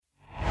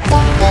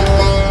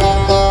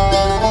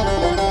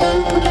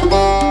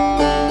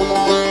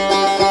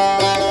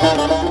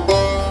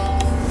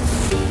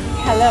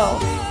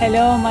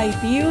Hello, my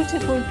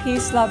beautiful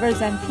peace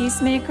lovers and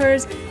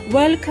peacemakers.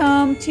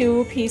 Welcome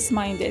to Peace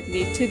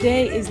Mindedly.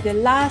 Today is the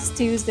last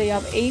Tuesday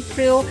of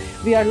April.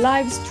 We are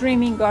live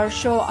streaming our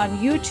show on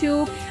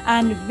YouTube,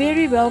 and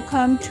very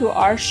welcome to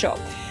our show.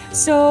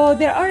 So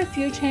there are a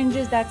few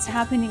changes that's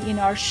happening in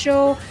our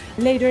show.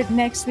 Later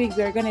next week,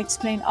 we're going to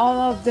explain all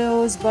of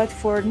those. But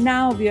for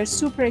now, we are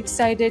super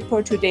excited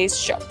for today's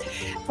show.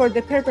 For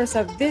the purpose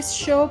of this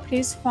show,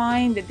 please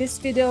find this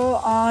video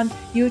on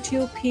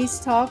YouTube, Peace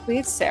Talk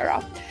with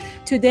Sarah.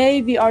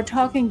 Today, we are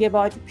talking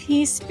about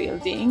peace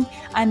building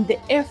and the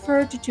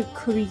effort to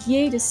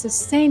create a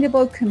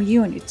sustainable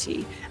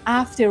community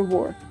after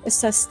war, a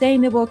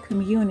sustainable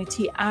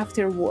community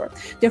after war.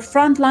 The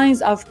Front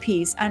Lines of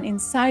Peace, an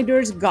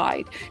insider's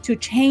guide to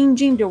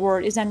changing the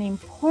world, is an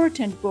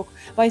important book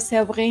by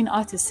Séverine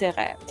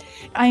Autesserre.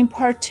 I'm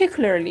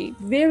particularly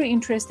very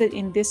interested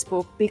in this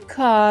book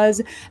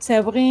because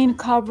Séverine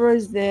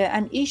covers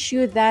an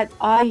issue that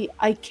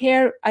I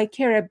care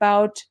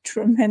about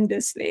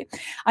tremendously.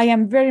 I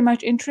am very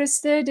much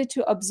interested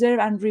to observe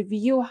and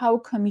review how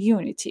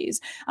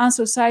communities and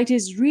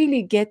societies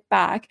really get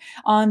back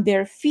on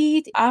their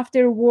feet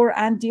after war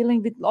and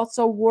dealing with lots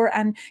of war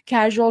and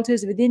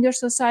casualties within their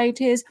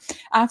societies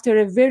after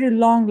a very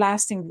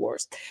long-lasting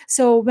wars.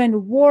 So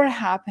when war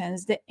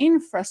happens, the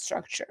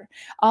infrastructure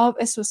of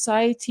a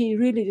society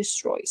really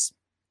destroys.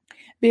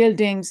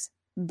 Buildings,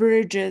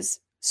 bridges,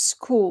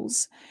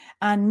 schools,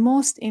 and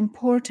most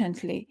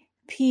importantly,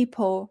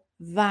 people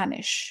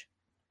vanish.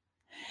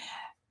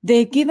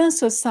 The given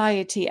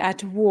society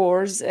at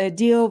wars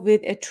deal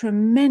with a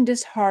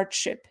tremendous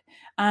hardship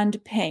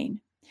and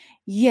pain.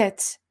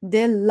 Yet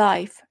their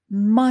life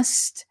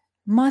must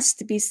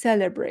be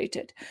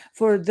celebrated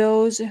for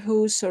those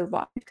who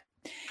survived.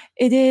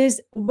 It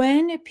is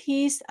when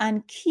peace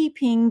and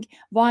keeping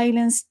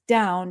violence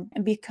down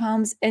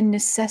becomes a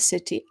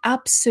necessity,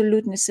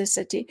 absolute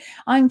necessity.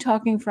 I'm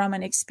talking from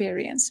an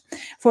experience.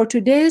 For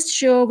today's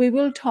show, we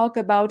will talk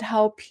about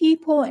how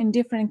people in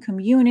different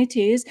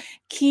communities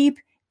keep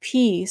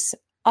peace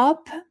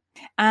up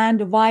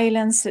and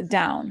violence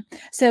down.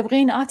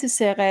 Séverine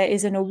Autesserre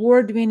is an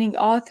award-winning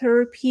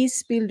author,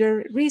 peace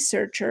builder,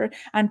 researcher,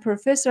 and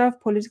professor of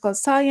political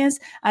science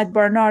at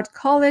Barnard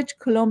College,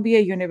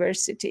 Columbia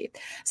University.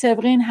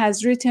 Séverine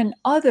has written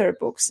other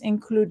books,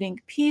 including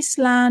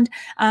Peaceland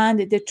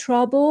and The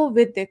Trouble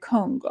with the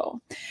Congo.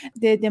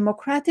 The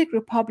Democratic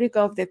Republic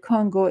of the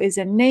Congo is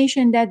a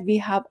nation that we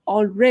have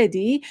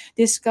already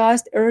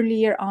discussed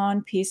earlier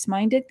on Peace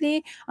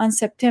Mindedly. On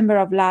September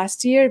of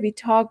last year, we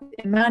talked with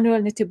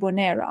Emmanuel Ntibonera,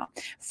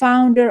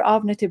 founder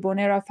of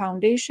Ntibonera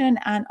Foundation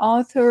and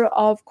author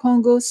of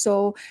Congo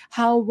Soul,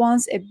 How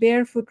Once a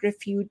Barefoot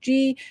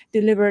Refugee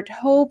Delivered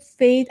Hope,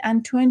 Faith,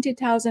 and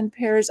 20,000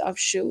 Pairs of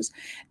Shoes.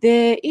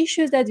 The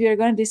issues that we are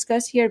going to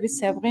discuss here with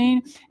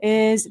Séverine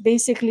is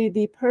basically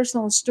the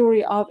personal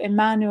story of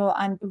Emmanuel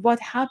and what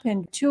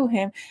happened to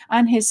him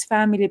and his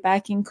family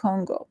back in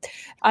Congo.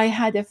 I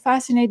had a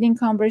fascinating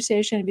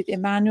conversation with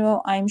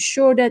Emmanuel. I'm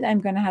sure that I'm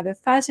going to have a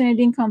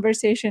fascinating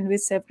conversation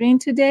with Séverine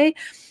today.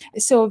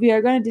 So we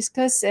are going to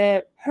discuss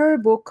her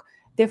book,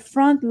 The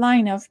Front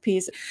Line of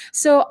Peace.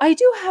 So I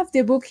do have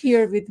the book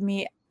here with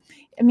me.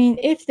 I mean,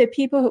 if the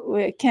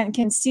people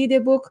can see the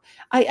book,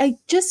 I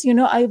just,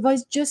 I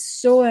was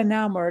just so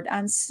enamored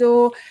and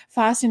so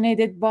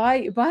fascinated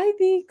by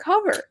the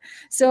cover.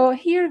 So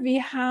here we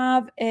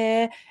have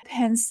a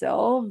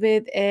pencil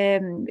with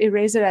an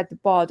eraser at the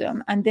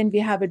bottom, and then we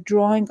have a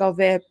drawing of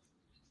a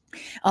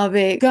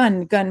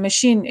gun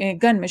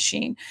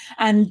machine,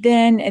 and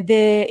then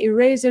the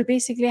eraser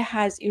basically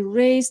has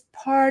erased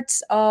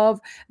parts of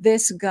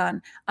this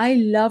gun. I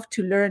love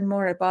to learn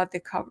more about the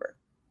cover.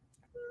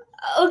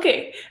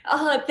 Okay,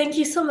 thank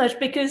you so much,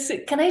 because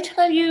can I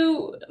tell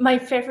you my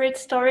favorite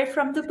story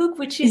from the book,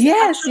 which is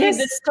actually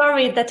the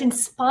story that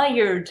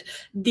inspired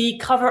the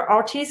cover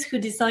artist who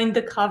designed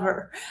the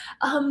cover.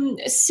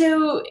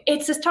 So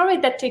it's a story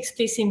that takes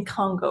place in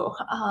Congo,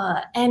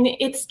 and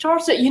it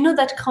starts,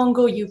 that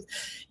Congo,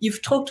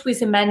 you've talked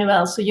with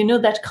Emmanuel, so you know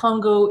that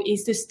Congo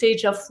is the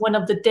stage of one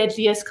of the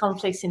deadliest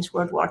conflicts since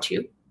World War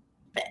II.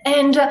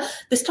 And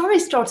the story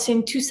starts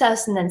in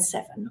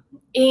 2007.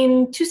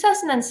 In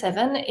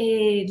 2007,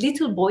 a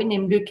little boy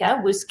named Luca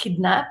was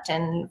kidnapped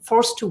and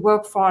forced to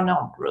work for an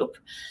armed group.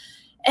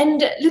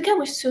 And Luca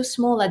was so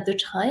small at the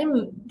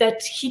time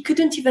that he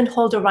couldn't even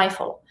hold a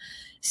rifle.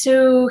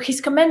 So his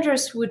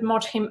commanders would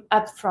march him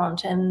up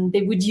front, and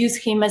they would use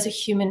him as a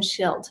human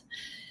shield.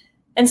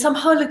 And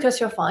somehow Luca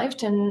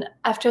survived, and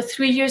after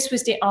 3 years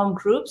with the armed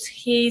groups,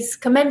 his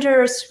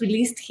commanders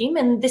released him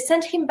and they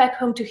sent him back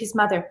home to his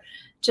mother,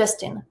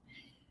 Justine.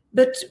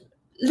 But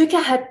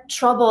Luca had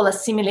trouble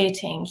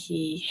assimilating.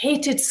 He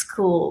hated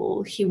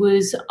school. He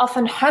was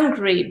often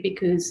hungry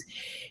because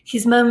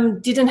his mom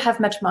didn't have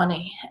much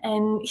money.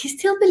 And he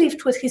still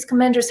believed what his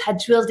commanders had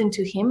drilled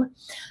into him,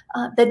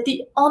 that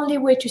the only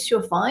way to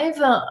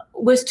survive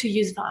was to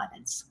use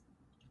violence.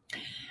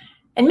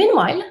 And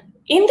meanwhile,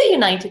 in the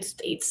United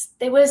States,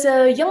 there was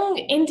a young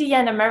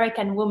Indian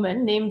American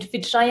woman named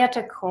Vijaya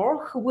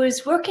Thakur who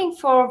was working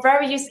for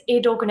various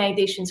aid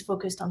organizations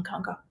focused on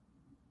Congo.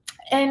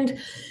 And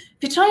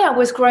Vijaya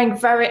was growing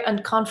very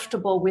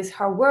uncomfortable with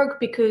her work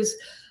because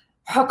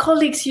her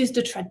colleagues used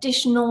a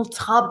traditional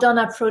top-down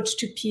approach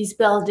to peace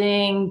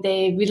building.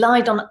 They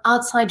relied on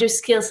outsider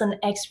skills and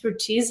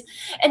expertise.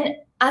 And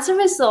as a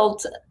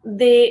result,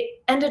 they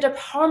ended up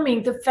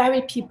harming the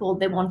very people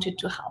they wanted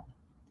to help.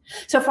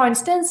 So, for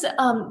instance,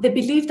 they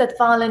believed that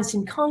violence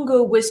in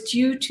Congo was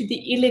due to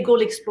the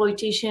illegal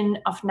exploitation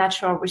of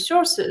natural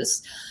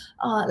resources,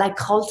 like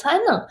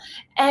coltan.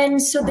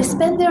 And so they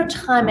spent their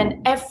time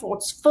and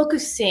efforts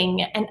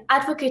focusing and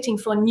advocating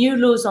for new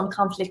laws on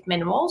conflict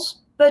minerals.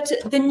 But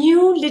the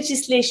new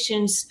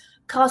legislations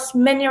cost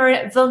many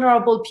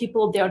vulnerable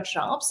people their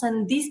jobs,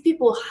 and these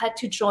people had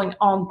to join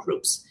armed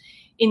groups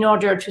in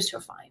order to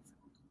survive.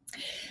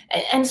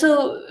 And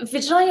so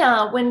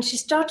Vijaya, when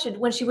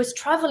she was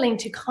traveling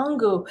to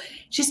Congo,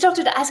 she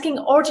started asking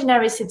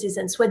ordinary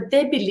citizens what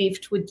they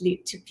believed would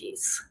lead to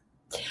peace.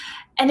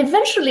 And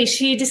eventually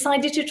she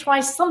decided to try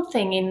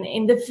something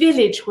in the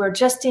village where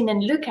Justin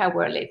and Luca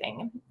were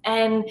living.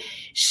 And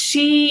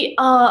she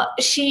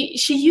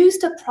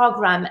used a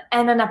program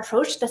and an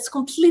approach that's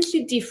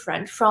completely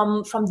different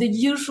from the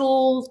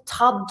usual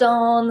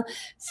top-down,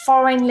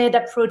 foreign-led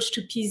approach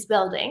to peace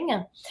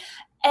building.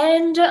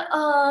 And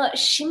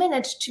she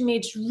managed to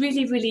make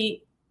really,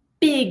 really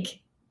big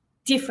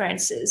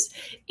differences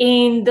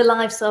in the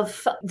lives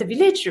of the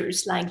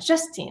villagers like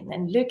Justin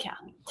and Luca.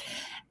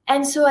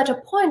 And so at a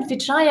point,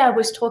 Vijaya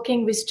was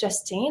talking with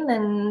Justin,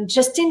 and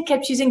Justin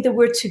kept using the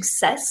word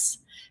success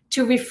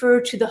to refer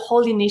to the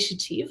whole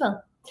initiative.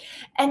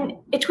 And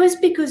it was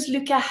because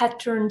Luca had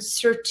turned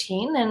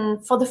 13,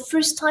 and for the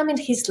first time in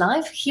his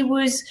life, he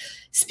was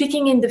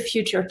speaking in the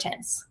future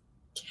tense.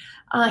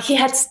 He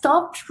had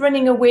stopped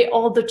running away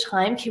all the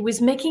time. He was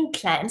making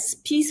plans,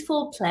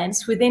 peaceful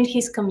plans within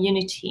his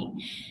community.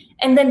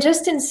 And then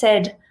Justin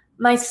said,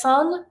 "My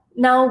son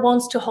now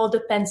wants to hold a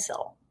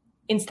pencil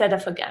instead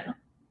of a gun."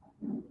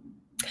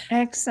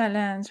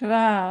 Excellent.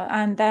 Wow.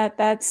 And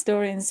that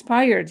story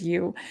inspired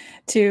you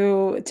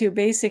to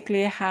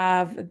basically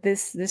have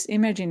this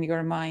image in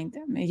your mind.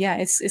 Yeah,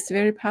 it's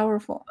very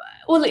powerful.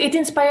 Well, it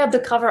inspired the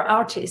cover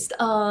artist.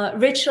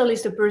 Rachel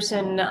is the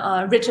person,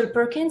 Rachel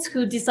Perkins,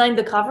 who designed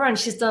the cover, and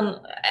she's done,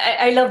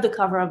 I love the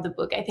cover of the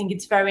book. I think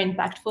it's very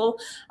impactful.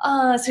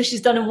 So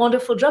she's done a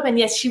wonderful job. And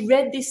yes, she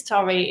read this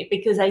story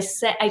because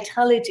I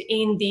tell it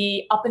in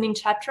the opening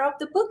chapter of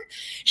the book.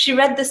 She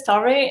read the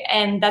story,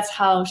 and that's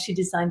how she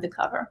designed the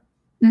cover.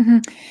 Mm-hmm.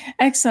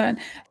 Excellent.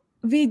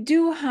 We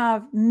do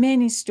have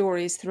many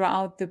stories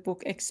throughout the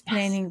book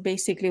explaining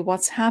basically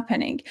what's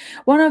happening.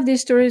 One of the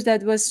stories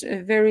that was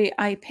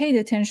I paid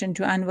attention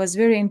to and was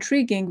very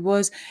intriguing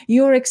was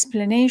your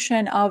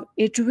explanation of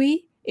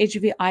Idjwi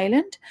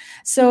Island.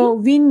 So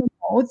we know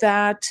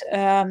that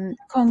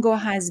Congo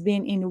has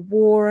been in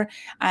war,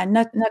 and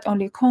not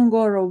only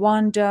Congo,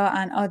 Rwanda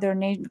and other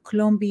nations,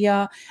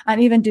 Colombia,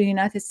 and even the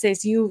United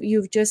States.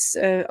 You've just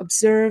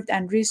observed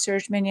and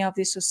researched many of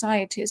these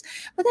societies.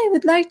 But I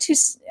would like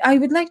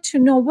to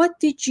know, what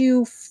did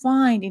you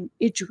find in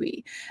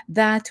Idjwi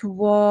that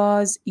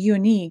was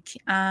unique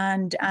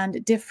and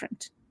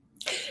different?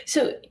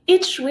 So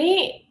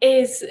Idjwi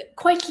is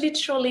quite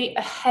literally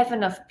a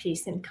heaven of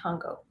peace in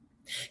Congo.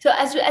 So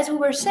as we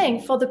were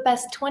saying, for the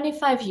past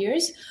 25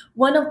 years,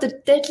 one of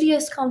the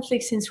deadliest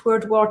conflicts since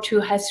World War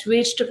II has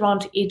raged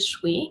around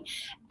Idjwi.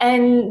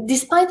 And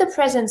despite the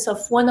presence of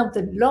one of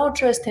the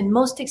largest and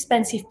most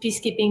expensive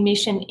peacekeeping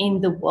missions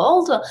in the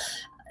world,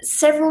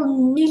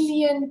 several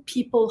million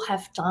people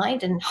have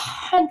died and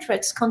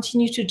hundreds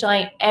continue to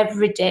die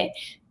every day.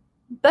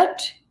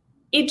 But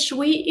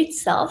Idjwi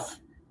itself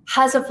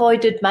has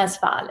avoided mass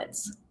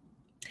violence.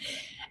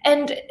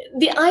 And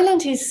the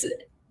island is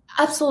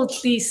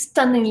absolutely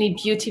stunningly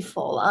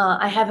beautiful.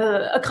 I have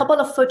a couple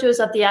of photos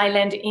of the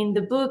island in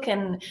the book,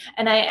 and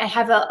I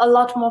have a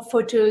lot more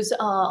photos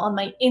on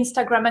my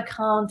Instagram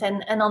account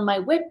and on my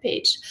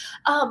webpage.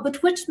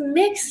 But what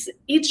makes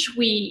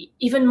Idjwi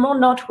even more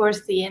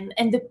noteworthy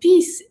and the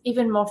piece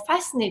even more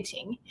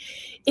fascinating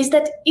is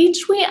that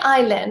Idjwi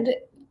Island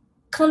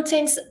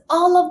contains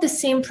all of the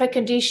same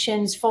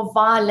preconditions for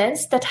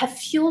violence that have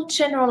fueled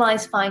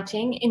generalized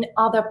fighting in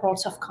other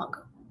parts of Congo.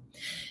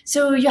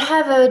 So you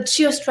have a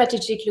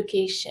geostrategic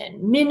location,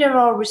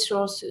 mineral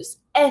resources,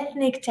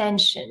 ethnic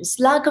tensions,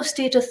 lack of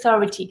state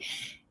authority,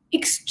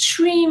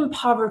 extreme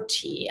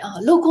poverty,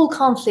 local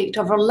conflict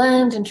over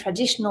land and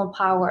traditional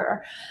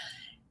power.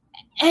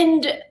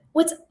 And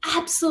what's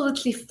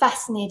absolutely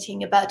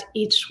fascinating about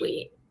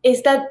Idjwi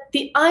is that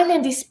the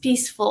island is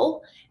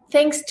peaceful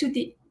thanks to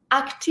the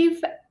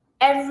active,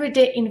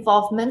 everyday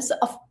involvements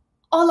of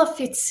all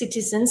of its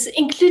citizens,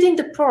 including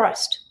the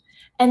poorest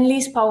and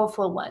least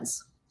powerful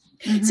ones.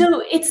 Mm-hmm.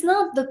 So it's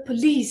not the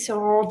police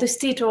or the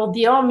state or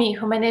the army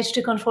who manage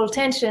to control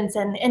tensions,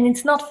 and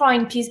it's not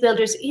foreign peace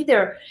builders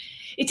either.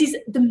 It is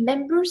the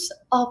members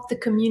of the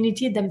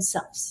community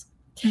themselves.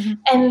 Mm-hmm.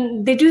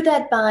 And they do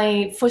that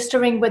by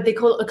fostering what they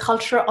call a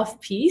culture of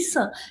peace.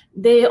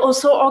 They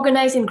also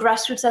organize in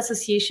grassroots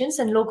associations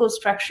and local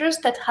structures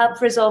that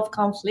help resolve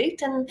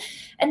conflict, and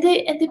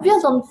they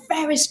build on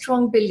very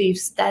strong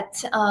beliefs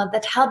that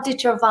help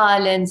deter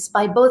violence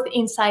by both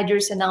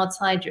insiders and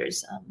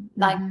outsiders,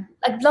 like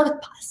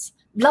blood pacts.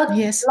 Blood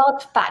pacts.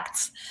 Blood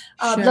pacts,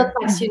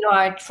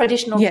 are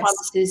traditional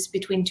promises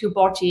between two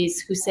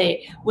parties who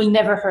say we'll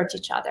never hurt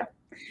each other.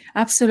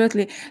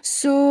 Absolutely.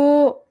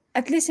 So,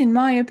 at least in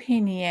my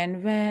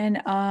opinion,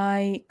 when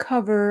I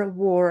cover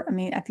war,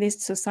 at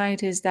least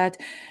societies that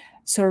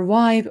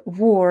survive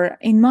war,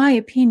 in my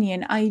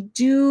opinion, I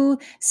do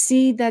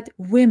see that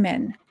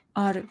women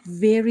are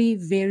very,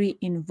 very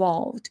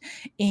involved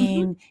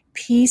in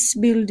peace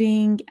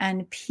building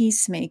and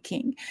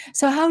peacemaking.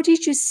 So how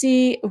did you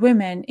see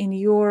women in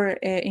your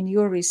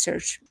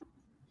research?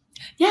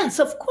 Yes,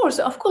 of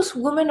course,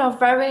 women are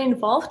very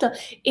involved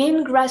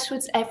in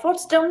grassroots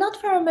efforts. They're not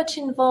very much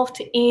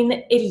involved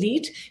in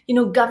elite,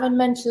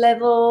 government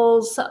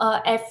levels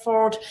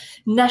effort,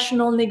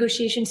 national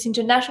negotiations,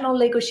 international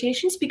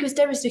negotiations, because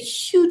there is a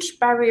huge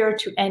barrier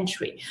to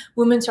entry.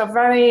 Women are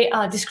very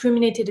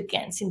discriminated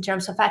against in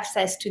terms of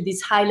access to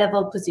these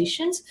high-level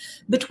positions.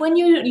 But when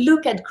you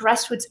look at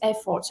grassroots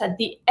efforts, at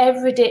the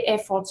everyday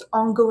efforts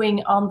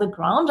ongoing on the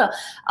ground,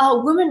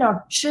 women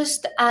are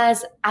just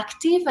as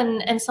active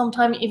and sometimes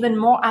even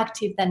more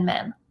active than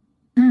men.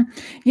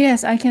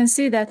 Yes, I can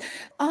see that.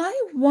 I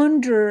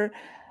wonder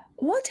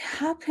what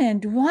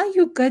happened, why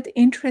you got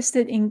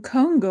interested in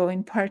Congo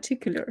in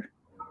particular.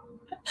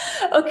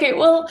 Okay,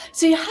 well,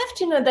 so you have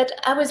to know that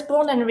I was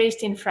born and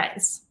raised in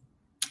France,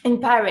 in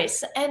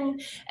Paris,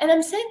 and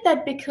I'm saying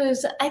that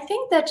because I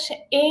think that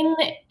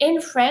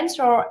in France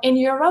or in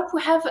Europe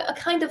we have a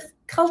kind of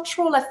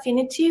cultural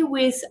affinity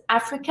with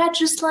Africa,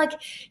 just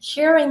like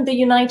here in the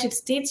United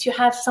States you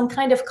have some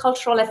kind of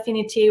cultural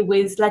affinity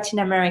with Latin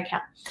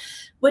America.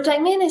 What I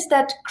mean is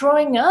that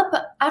growing up,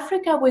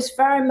 Africa was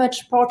very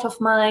much part of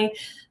my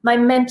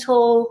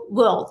mental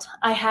world.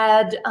 I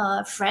had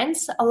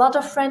friends, a lot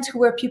of friends who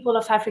were people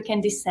of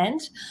African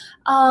descent.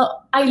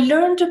 I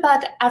learned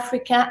about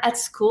Africa at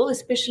school,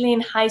 especially in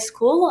high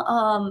school.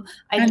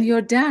 And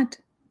your dad?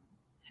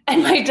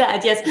 And my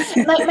dad, yes.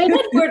 My dad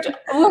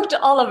worked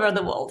all over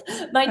the world.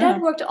 My dad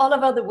worked all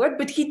over the world,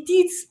 but he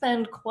did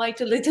spend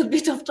quite a little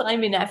bit of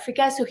time in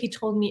Africa. So he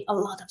told me a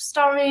lot of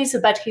stories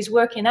about his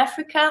work in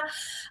Africa.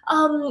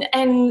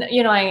 And,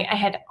 I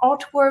had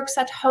artworks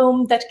at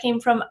home that came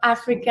from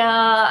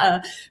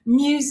Africa,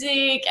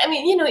 music.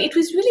 It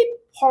was really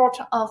part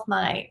of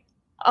my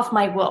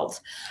world,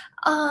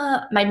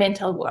 my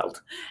mental world.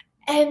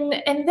 And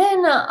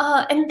then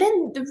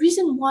the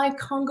reason why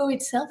Congo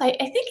itself, I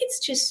think it's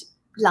just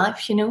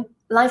life,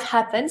 life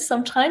happens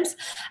sometimes.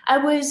 I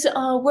was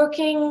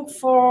working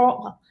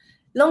for,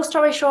 long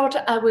story short,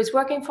 I was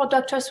working for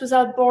Doctors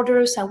Without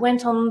Borders. I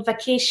went on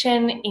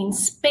vacation in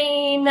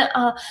Spain.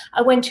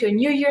 I went to a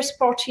New Year's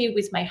party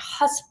with my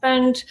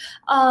husband,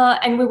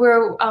 and we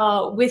were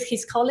with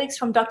his colleagues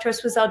from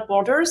Doctors Without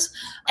Borders.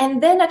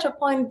 And then at a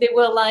point they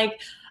were like,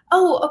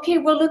 oh, okay,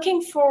 we're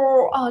looking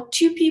for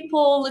 2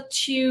 people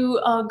to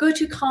go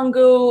to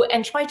Congo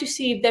and try to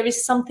see if there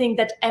is something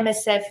that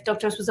MSF,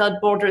 Doctors Without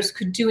Borders,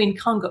 could do in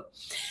Congo.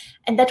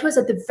 And that was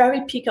at the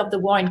very peak of the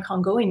war in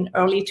Congo in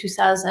early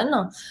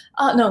 2001.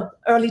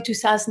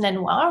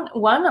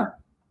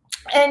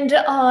 And,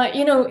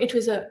 it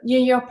was a New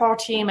Year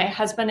party. My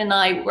husband and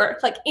I were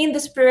like in the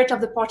spirit of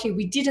the party.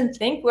 We didn't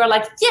think. We were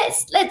like,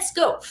 yes, let's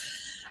go.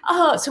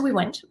 So we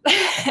went,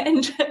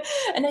 and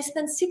I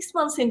spent 6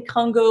 months in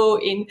Congo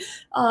in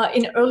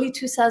early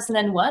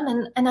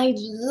 2001, and I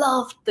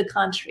loved the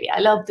country.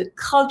 I loved the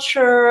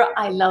culture.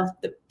 I loved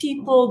the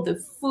people, the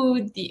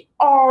food, the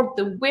art,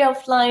 the way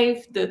of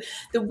life, the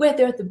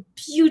weather, the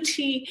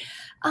beauty,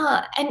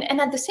 and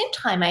at the same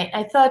time,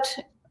 I thought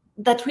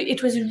that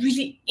it was a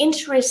really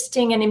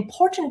interesting and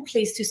important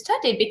place to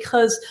study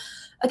because,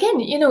 again,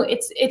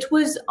 it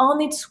was on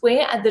its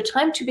way at the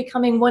time to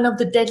becoming one of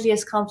the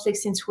deadliest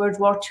conflicts since World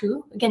War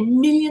II. Again,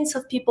 millions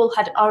of people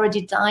had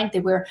already died.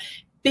 There were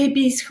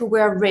babies who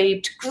were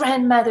raped,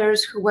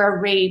 grandmothers who were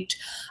raped.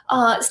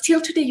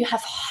 Still today, you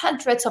have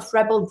hundreds of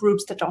rebel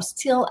groups that are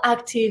still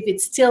active.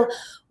 It's still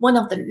one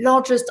of the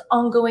largest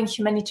ongoing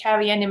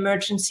humanitarian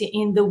emergency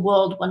in the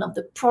world, one of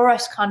the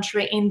poorest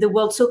country in the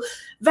world. So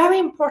very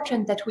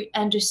important that we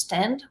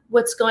understand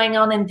what's going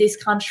on in this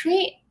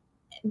country.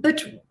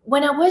 But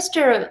when I was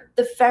there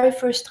the very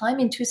first time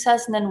in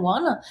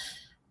 2001,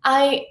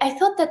 I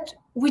thought that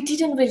we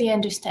didn't really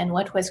understand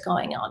what was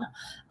going on.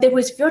 There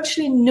was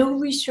virtually no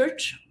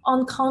research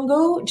on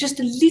Congo,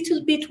 just a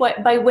little bit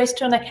by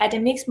Western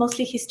academics,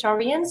 mostly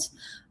historians.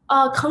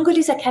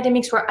 Congolese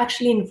academics were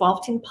actually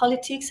involved in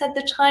politics at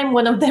the time.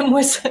 One of them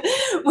was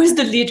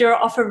the leader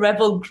of a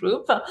rebel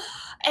group.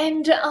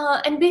 And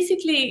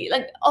basically,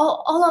 like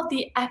all of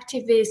the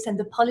activists and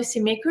the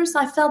policymakers,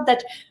 I felt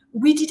that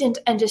we didn't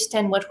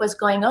understand what was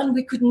going on.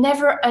 We could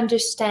never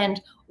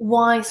understand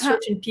why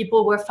certain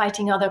people were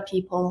fighting other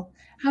people.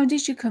 How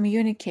did you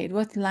communicate?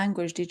 What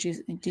language did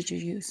you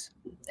use?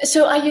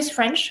 So I use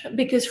French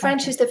because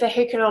French is the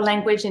vehicular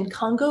language in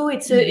Congo.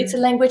 It's a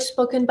language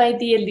spoken by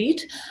the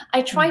elite.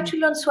 I tried to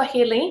learn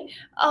Swahili.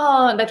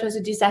 That was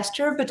a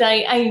disaster, but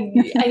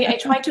I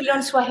tried to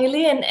learn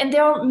Swahili, and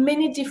there are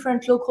many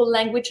different local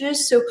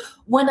languages. So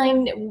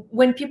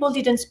when people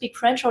didn't speak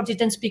French or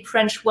didn't speak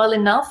French well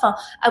enough,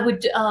 I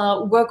would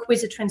work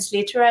with a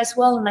translator as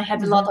well. And I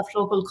had a lot of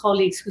local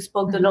colleagues who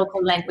spoke the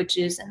local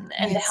languages, and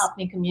they helped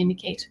me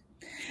communicate.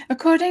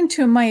 According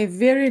to my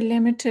very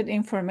limited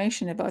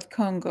information about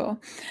Congo,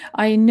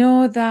 I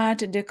know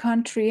that the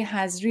country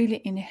has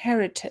really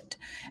inherited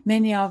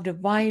many of the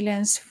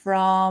violence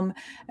from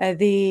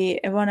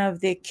one of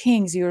the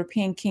kings,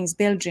 European kings,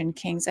 Belgian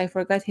kings. I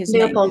forgot his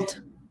name.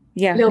 Leopold.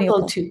 Yeah,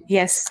 Leopold II.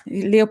 Yes,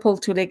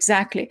 Leopold II,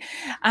 exactly.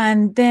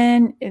 And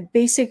then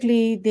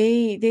basically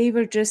they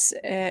were just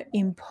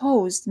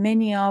imposed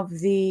many of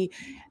the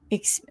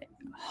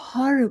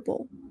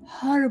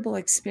horrible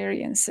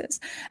experiences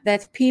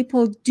that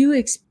people do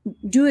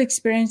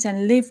experience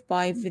and live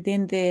by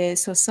within the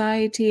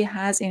society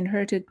has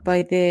inherited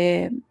by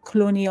the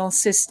colonial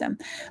system,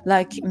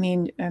 like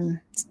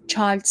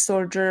child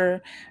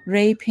soldier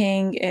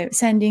raping,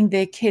 sending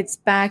the kids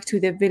back to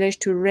the village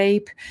to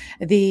rape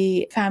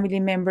the family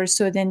members,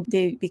 so then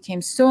they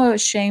became so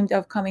ashamed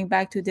of coming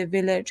back to the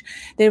village.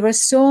 There were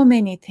so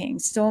many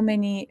things, so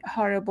many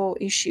horrible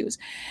issues.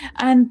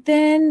 And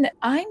then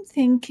I'm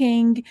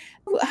thinking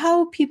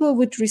how people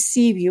would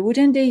receive you.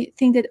 Wouldn't they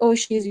think that, oh,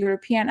 she's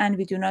European and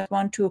we do not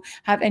want to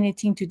have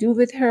anything to do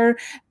with her?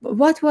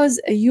 What was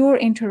your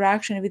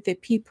interaction with the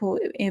people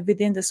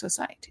within the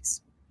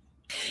societies?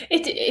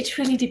 It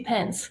really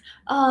depends.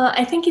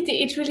 I think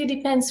it really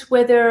depends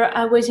whether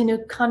I was in a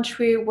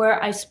country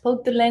where I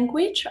spoke the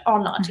language or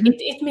not.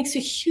 It makes a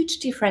huge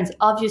difference,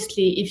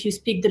 obviously, if you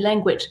speak the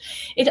language.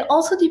 It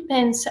also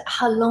depends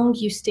how long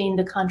you stay in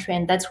the country.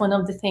 And that's one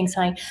of the things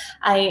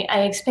I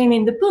explain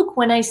in the book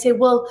when I say,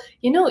 well,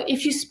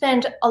 if you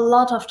spend a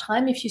lot of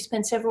time, if you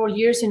spend several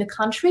years in a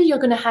country, you're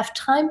going to have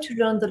time to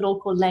learn the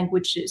local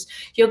languages.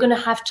 You're going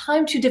to have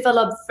time to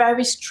develop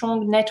very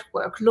strong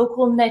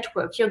local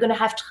network. You're going to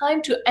have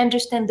time to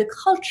understand the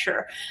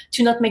culture,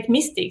 to not make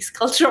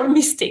cultural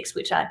mistakes,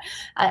 which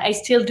I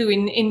still do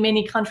in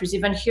many countries,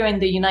 even here in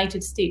the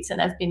United States,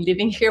 and I've been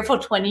living here for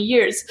 20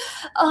 years.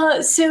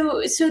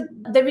 So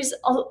there is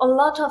a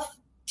lot of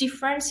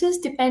differences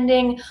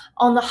depending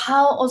on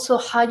how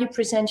you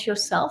present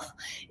yourself.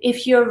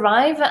 If you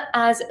arrive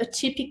as a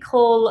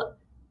typical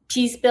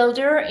peace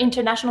builder,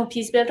 international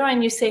peace builder,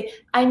 and you say,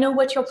 I know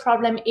what your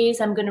problem is,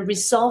 I'm going to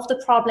resolve the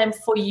problem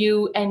for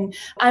you, and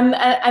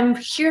I'm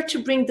here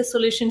to bring the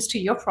solutions to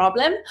your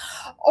problem.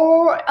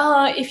 Or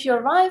if you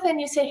arrive and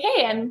you say,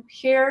 hey, I'm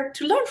here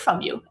to learn from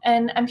you,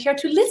 and I'm here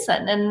to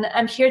listen, and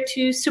I'm here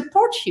to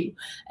support you,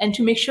 and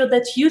to make sure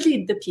that you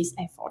lead the peace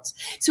efforts.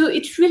 So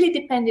it really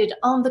depended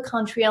on the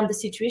country, on the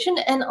situation,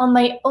 and on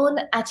my own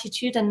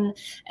attitude and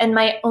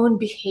my own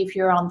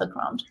behavior on the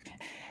ground.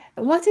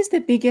 What is the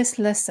biggest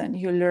lesson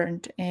you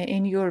learned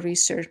in your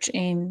research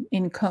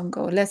in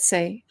Congo, let's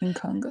say in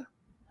Congo?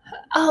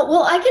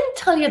 Well, I can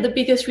tell you the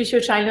biggest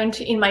research I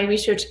learned in my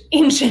research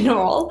in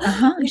general,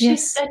 which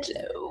is that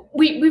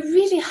we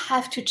really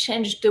have to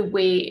change the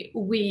way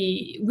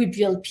we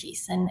build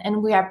peace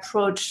and we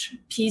approach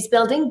peace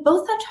building,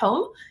 both at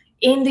home,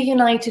 in the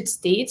United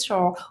States,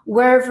 or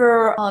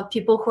wherever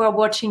people who are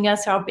watching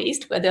us are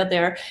based, whether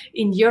they're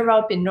in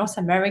Europe, in North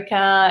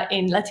America,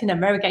 in Latin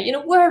America,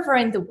 wherever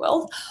in the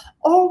world,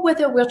 or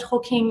whether we're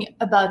talking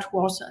about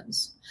war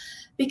zones.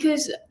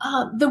 Because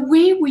the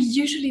way we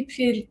usually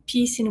build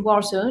peace in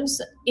war zones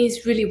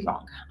is really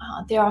wrong.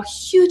 There are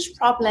huge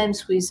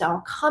problems with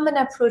our common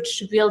approach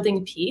to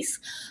building peace.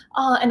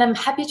 And I'm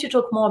happy to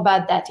talk more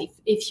about that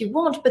if you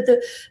want. But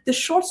the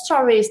short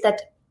story is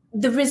that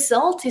the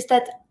result is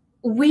that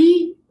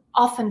we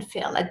often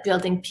fail at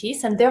building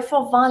peace, and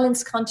therefore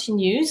violence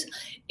continues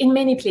in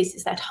many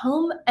places, at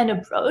home and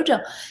abroad.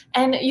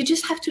 And you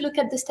just have to look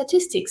at the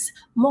statistics.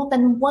 More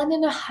than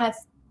 1.5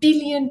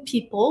 billion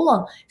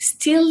people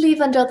still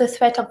live under the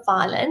threat of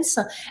violence,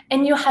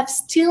 and you have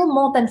still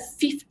more than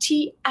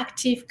 50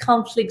 active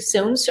conflict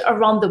zones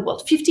around the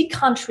world, 50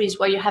 countries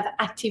where you have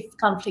active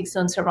conflict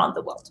zones around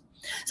the world.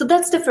 So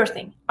that's the first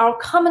thing. Our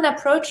common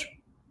approach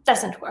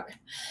doesn't work.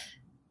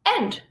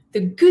 And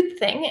the good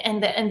thing,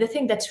 and the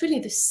thing that's really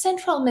the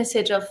central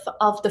message of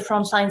the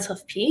front lines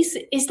of peace,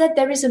 is that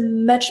there is a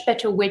much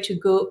better way to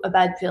go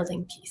about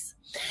building peace.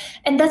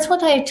 And that's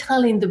what I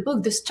tell in the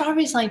book. The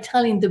stories I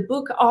tell in the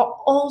book are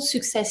all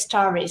success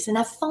stories, and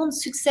I've found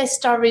success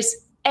stories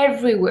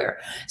everywhere.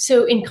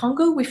 So in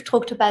Congo, we've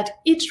talked about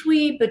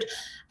Ituri, but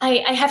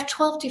I have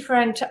 12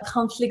 different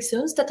conflict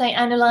zones that I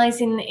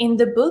analyze in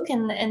the book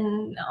and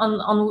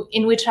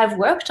in which I've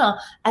worked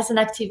as an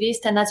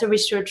activist and as a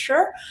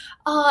researcher.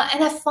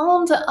 And I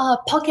found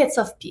pockets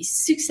of peace,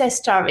 success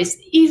stories,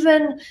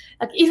 even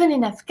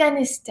in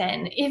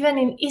Afghanistan, even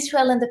in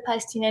Israel and the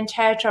Palestinian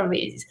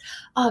territories,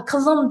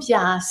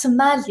 Colombia,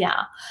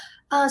 Somalia.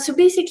 So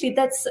basically,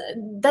 that's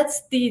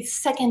the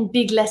second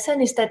big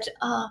lesson, is that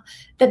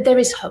that there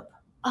is hope.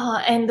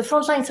 And The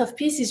Front Lines of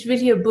Peace is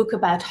really a book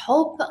about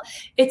hope.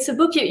 It's a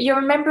book, you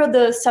remember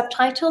the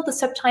subtitle? The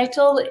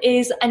subtitle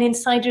is An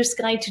Insider's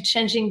Guide to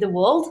Changing the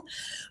World.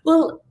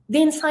 Well,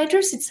 the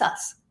insiders, it's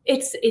us.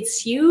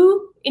 It's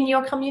you in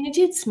your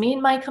community, it's me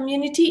in my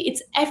community,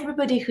 it's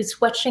everybody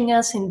who's watching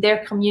us in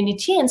their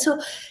community. And so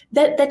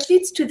that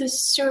leads to the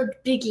third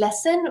big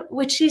lesson,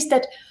 which is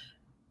that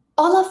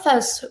all of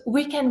us,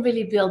 we can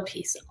really build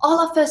peace. All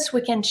of us,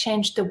 we can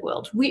change the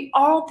world. We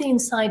are the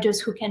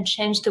insiders who can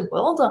change the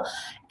world.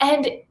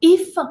 And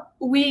if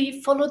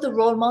we follow the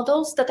role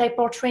models that I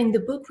portray in the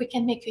book, we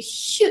can make a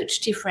huge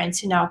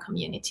difference in our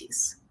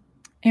communities.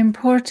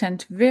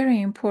 Important, very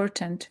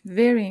important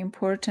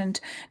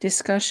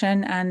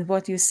discussion, and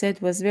what you said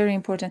was very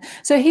important.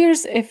 So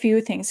here's a few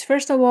things.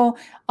 First of all,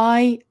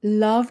 I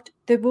loved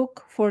the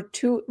book for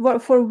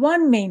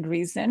one main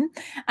reason,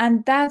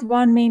 and that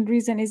one main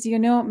reason is,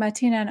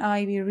 Mateen and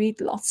I, we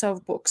read lots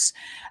of books,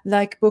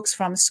 like books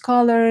from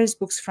scholars,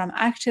 books from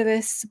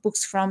activists,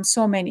 books from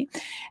so many.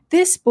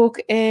 This book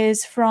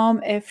is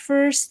from a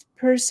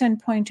first-person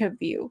point of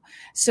view,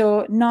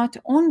 so not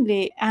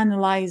only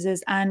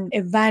analyzes and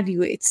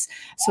evaluates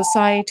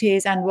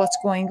societies and what's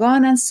going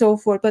on and so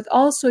forth, but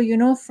also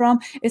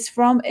it's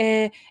from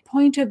a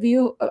point of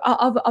view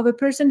of a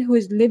person who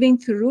is living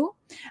through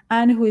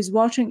and who is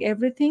watching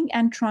everything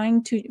and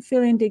trying to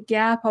fill in the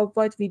gap of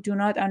what we do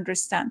not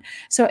understand.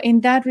 So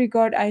in that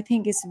regard, I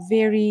think it's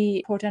very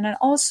important. And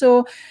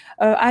also,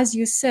 as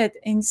you said,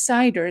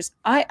 insiders,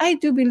 I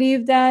do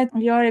believe that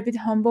we are a bit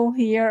humble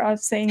here of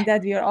saying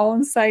that we are all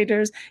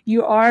insiders.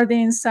 You are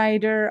the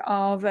insider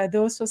of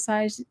those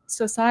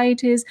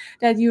societies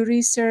that you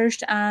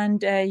researched,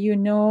 and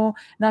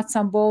nuts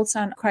and bolts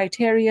and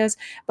criterias.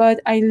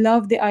 But I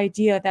love the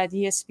idea that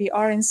yes, we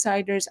are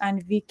insiders,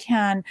 and we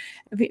can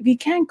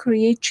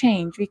create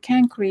change. We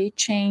can create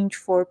change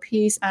for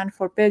peace and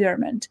for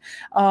betterment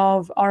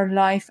of our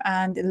life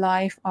and the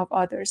life of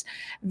others.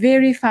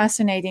 Very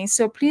fascinating.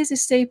 So please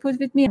stay put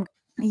with me.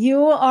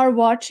 You are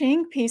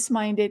watching Peace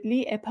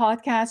Mindedly, a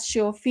podcast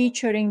show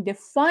featuring the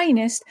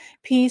finest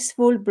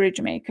peaceful bridge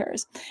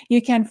makers.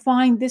 You can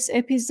find this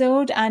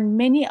episode and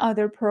many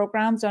other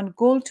programs on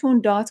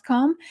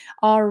goldtune.com,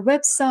 our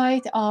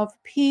website of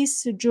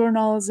peace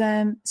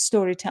journalism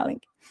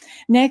storytelling.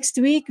 Next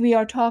week, we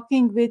are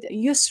talking with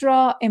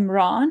Yusra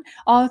Imran,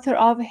 author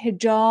of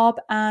Hijab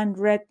and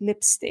Red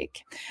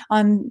Lipstick.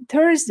 On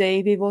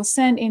Thursday, we will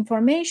send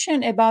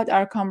information about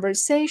our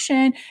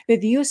conversation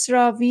with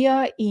Yusra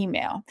via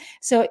email.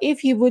 So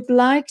if you would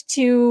like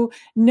to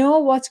know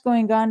what's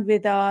going on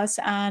with us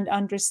and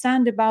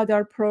understand about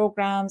our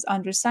programs,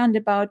 understand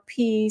about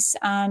peace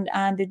and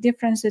the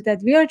differences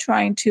that we are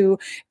trying to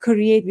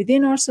create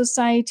within our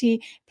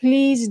society,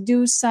 please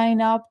do sign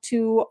up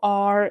to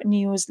our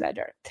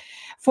newsletter.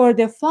 For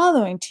the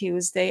following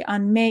Tuesday,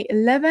 on May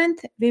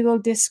 11th, we will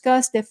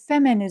discuss the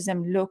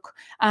feminism look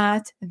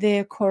at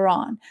the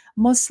Quran,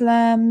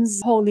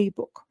 Muslims' holy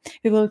book.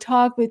 We will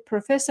talk with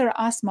Professor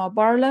Asma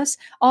Barlas,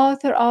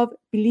 author of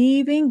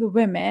Believing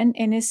Women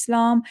in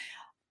Islam.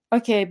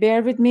 Okay,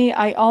 bear with me.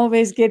 I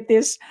always get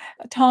this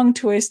tongue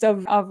twist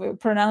of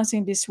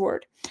pronouncing this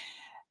word.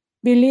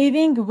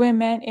 Believing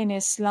Women in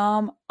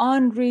Islam,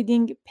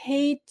 Unreading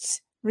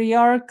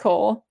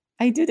Patriarchal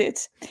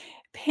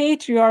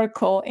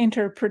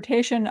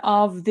interpretation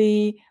of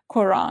the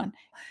Quran.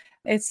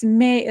 It's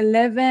May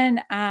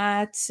 11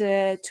 at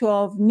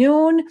 12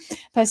 noon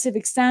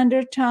Pacific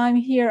Standard Time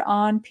here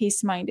on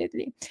Peace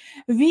Mindedly.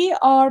 We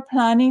are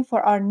planning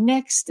for our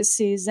next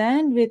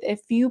season with a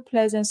few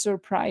pleasant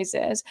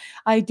surprises.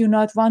 I do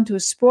not want to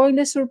spoil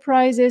the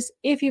surprises.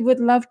 If you would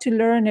love to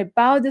learn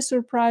about the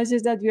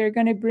surprises that we are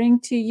going to bring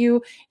to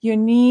you, you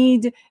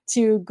need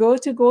to go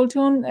to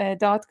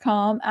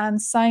goldtune.com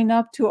and sign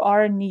up to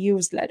our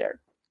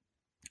newsletter.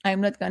 I'm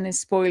not going to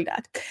spoil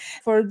that.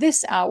 For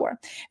this hour,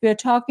 we are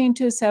talking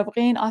to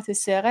Sabrine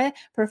Athesere,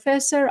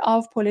 professor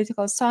of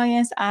political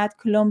science at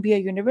Columbia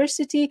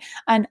University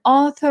and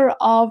author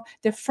of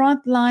The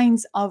Front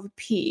Lines of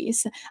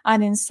Peace,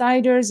 an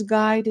insider's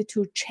guide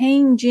to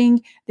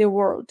changing the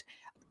world.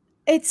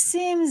 It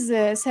seems,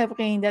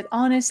 Sabrine, that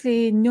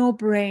honestly,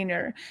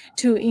 no-brainer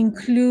to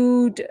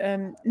include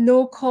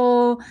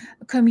local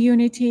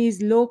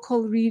communities,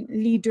 local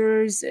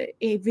leaders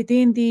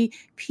within the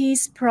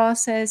peace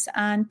process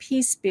and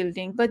peace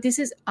building. But this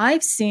is, I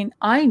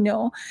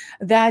know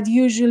that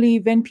usually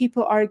when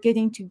people are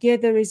getting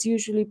together is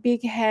usually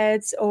big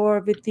heads or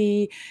with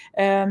the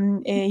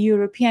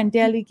European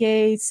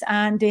delegates,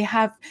 and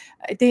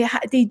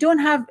they don't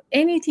have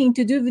anything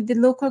to do with the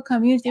local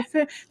community.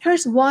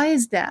 First, why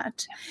is that?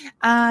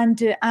 And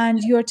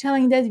you're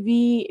telling that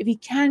we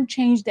can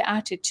change the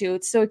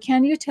attitude. So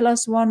can you tell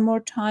us one more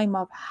time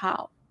of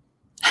how?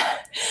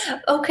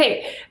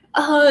 Okay.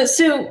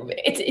 So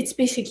it's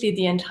basically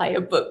the entire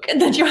book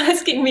that you're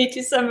asking me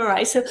to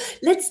summarize. So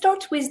let's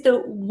start with the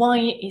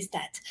why is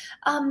that.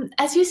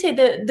 As you say,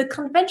 the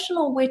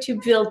conventional way to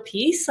build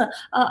peace,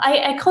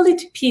 I call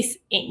it Peace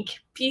Inc.,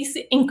 Peace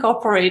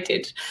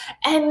Incorporated.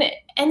 And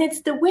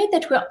it's the way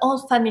that we're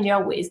all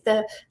familiar with,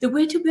 the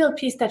way to build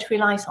peace that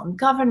relies on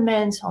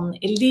governments, on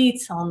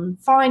elites, on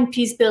foreign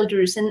peace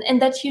builders,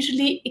 and that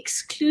usually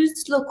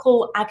excludes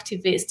local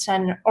activists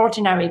and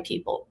ordinary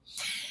people.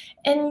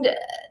 And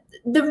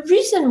the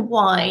reason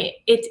why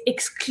it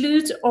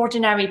excludes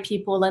ordinary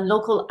people and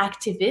local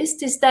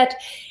activists is that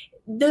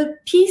the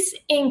Peace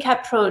Inc.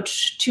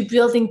 approach to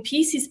building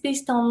peace is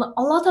based on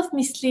a lot of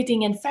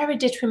misleading and very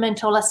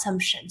detrimental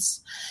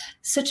assumptions,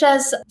 such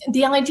as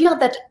the idea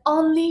that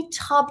only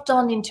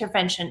top-down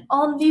intervention,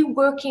 only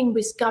working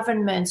with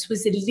governments,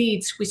 with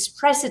elites, with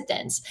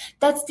presidents,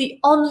 that's the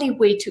only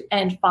way to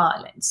end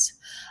violence.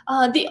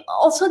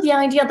 Also the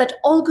idea that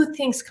all good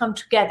things come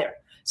together.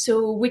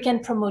 So we can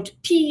promote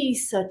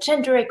peace,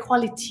 gender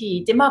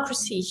equality,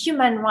 democracy,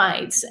 human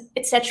rights,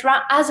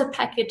 etc. as a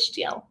package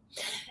deal.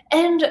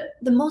 And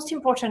the most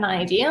important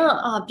idea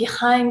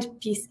behind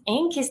Peace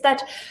Inc. is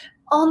that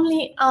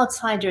only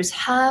outsiders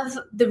have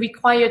the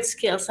required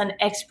skills and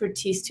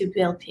expertise to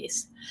build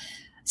peace.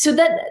 So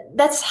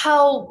that's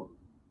how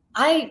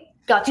I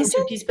got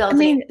into peace building. I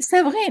mean,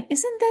 Séverine,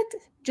 isn't that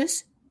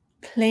just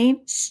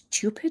plain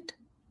stupid?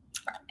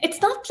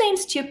 It's not plain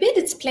stupid,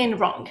 it's plain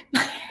wrong.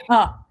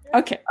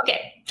 Okay.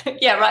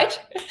 Yeah, right.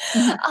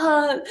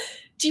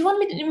 Do you want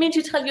me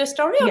to tell you a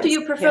story, or do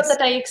you prefer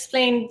that I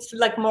explain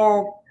like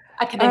more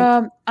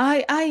academic?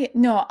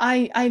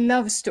 I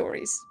love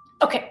stories.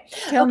 Okay.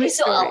 Tell me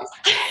stories.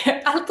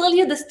 I'll tell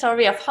you the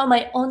story of how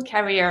my own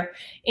career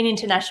in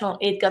international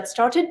aid got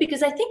started,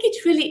 because I think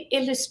it really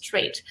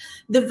illustrates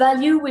the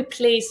value we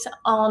place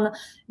on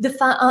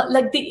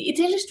it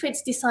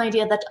illustrates this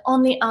idea that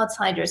only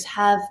outsiders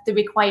have the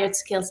required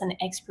skills and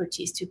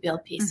expertise to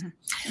build peace.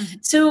 Mm-hmm. Mm-hmm.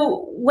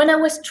 So when I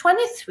was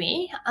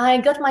 23, I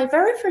got my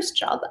very first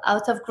job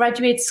out of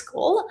graduate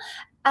school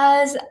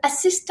as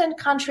assistant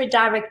country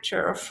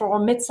director for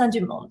Médecins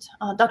du Monde,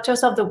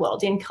 Doctors of the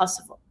World in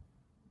Kosovo.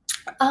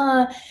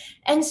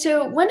 And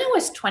so when I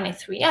was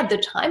 23 at the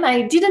time,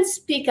 I didn't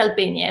speak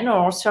Albanian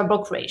or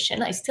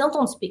Serbo-Croatian. I still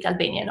don't speak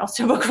Albanian or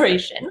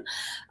Serbo-Croatian.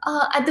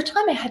 At the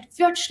time, I had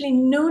virtually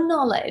no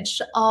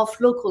knowledge of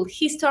local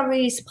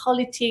histories,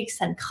 politics,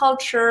 and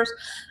cultures.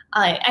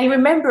 I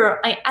remember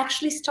I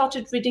actually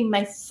started reading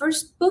my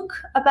first book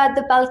about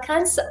the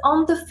Balkans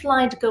on the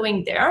flight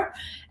going there.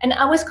 And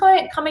I was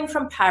coming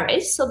from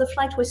Paris, so the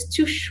flight was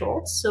too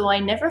short, so I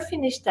never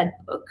finished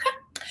that book.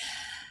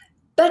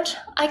 But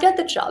I got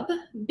the job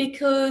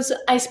because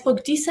I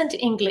spoke decent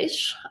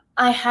English.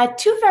 I had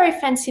 2 very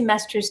fancy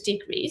master's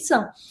degrees,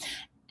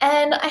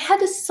 and I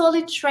had a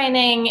solid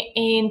training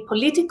in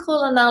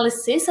political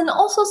analysis and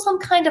also some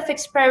kind of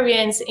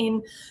experience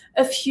in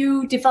a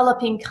few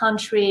developing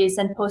countries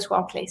and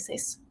post-war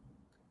places.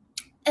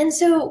 And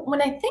so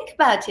when I think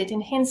about it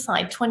in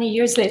hindsight, 20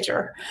 years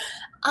later,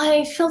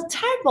 I feel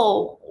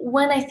terrible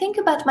when I think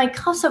about my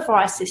Kosovo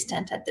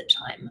assistant at the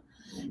time.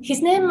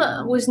 His name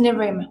was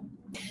Nerim.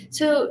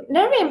 So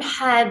Nerim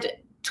had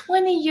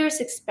 20 years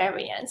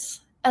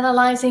experience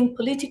analyzing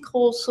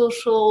political,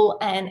 social,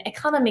 and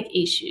economic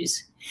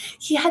issues.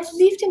 He had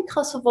lived in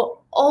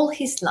Kosovo all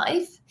his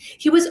life.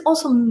 He was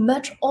also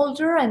much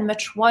older and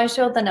much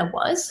wiser than I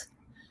was.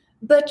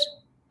 But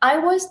I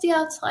was the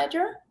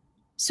outsider,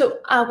 so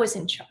I was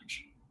in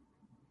charge.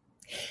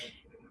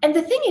 And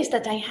the thing is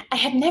that I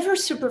had never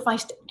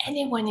supervised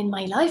anyone in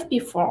my life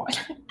before.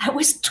 I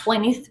was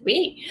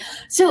 23.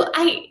 So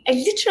I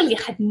literally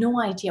had no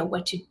idea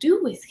what to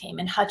do with him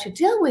and how to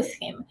deal with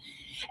him.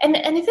 And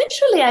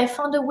eventually I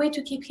found a way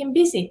to keep him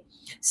busy.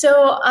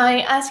 So I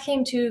asked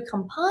him to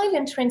compile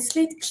and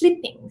translate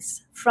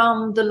clippings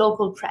from the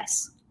local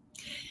press.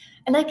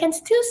 And I can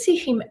still see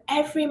him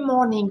every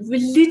morning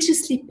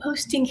religiously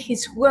posting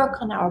his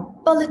work on our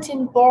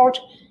bulletin board,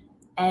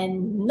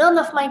 and none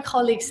of my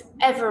colleagues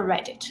ever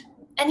read it.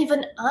 And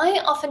even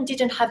I often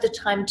didn't have the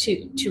time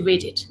to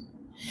read it.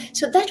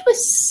 So that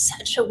was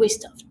such a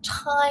waste of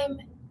time,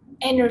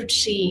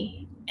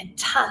 energy, and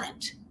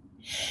talent.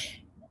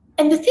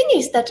 And the thing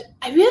is that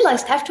I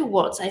realized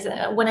afterwards,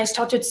 when I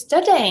started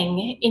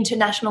studying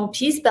international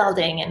peace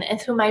building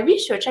and through my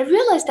research, I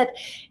realized that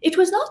it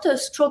was not a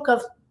stroke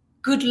of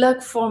good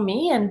luck for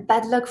me and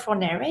bad luck for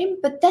Nerim,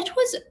 but that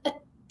was a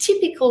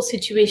typical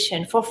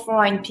situation for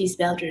foreign peace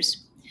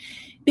builders.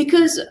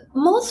 Because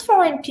most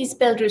foreign peace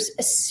builders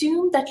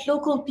assume that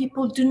local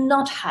people do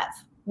not have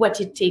what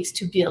it takes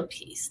to build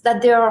peace,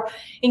 that they are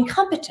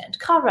incompetent,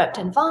 corrupt,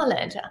 and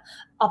violent.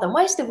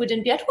 Otherwise, they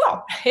wouldn't be at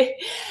war.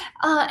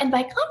 And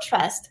by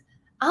contrast,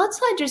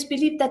 outsiders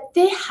believe that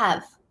they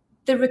have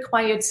the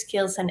required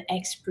skills and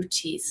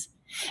expertise.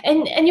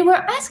 And you were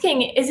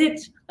asking, is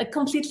it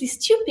completely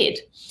stupid?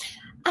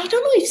 I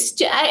don't know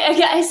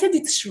if I said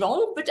it's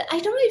wrong, but I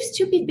don't know if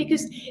stupid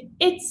because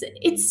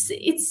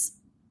it's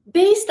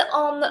based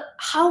on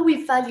how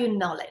we value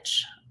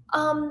knowledge.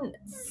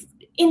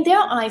 in their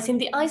eyes, in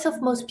the eyes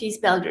of most peace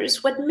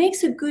builders, what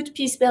makes a good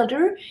peace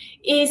builder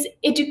is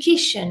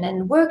education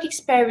and work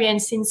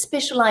experience in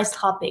specialized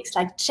topics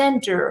like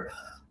gender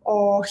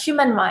or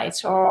human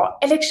rights or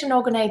election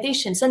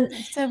organizations. And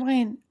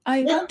Sabrine,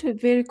 I want to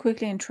very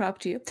quickly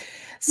interrupt you.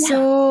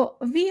 So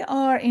we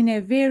are in a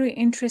very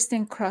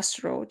interesting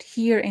crossroad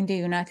here in the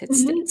United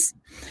States.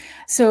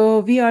 So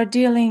we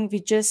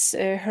just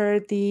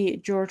heard the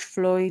George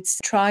Floyd's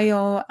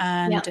trial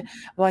and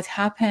what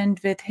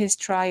happened with his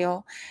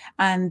trial.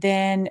 And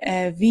then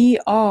we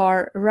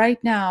are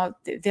right now,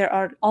 there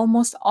are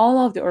almost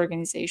all of the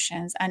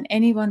organizations and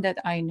anyone that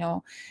I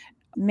know,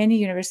 many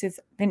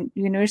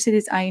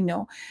universities I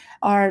know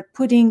are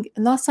putting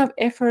lots of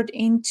effort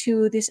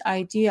into this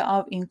idea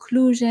of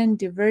inclusion,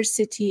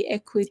 diversity,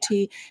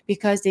 equity,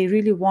 because they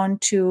really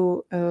want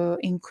to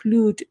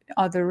include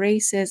other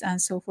races and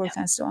so forth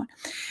and so on.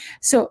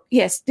 So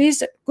yes,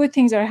 these good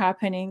things are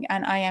happening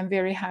and I am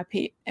very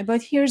happy.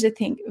 But here's the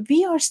thing,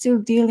 we are still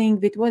dealing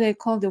with what I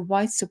call the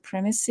white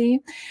supremacy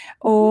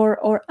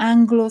or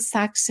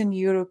Anglo-Saxon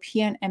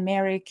European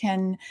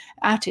American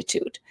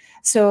attitude.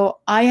 So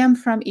I am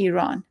from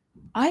Iran.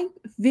 I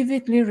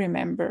vividly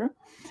remember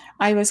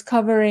I was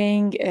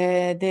covering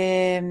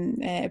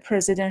the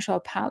presidential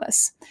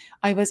palace.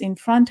 I was in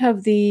front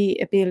of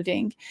the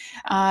building.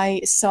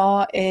 I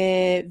saw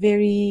a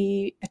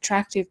very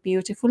attractive,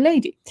 beautiful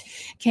lady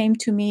came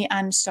to me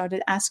and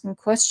started asking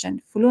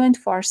questions. Fluent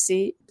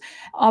Farsi,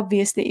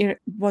 obviously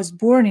was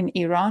born in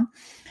Iran.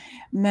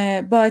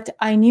 But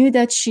I knew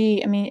that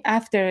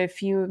after a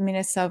few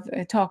minutes of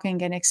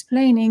talking and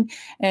explaining,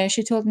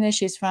 she told me that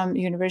she's from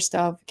University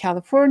of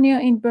California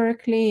in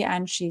Berkeley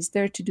and she's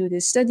there to do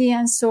this study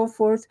and so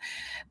forth.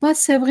 But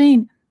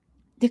Sabrine,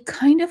 the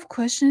kind of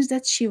questions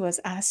that she was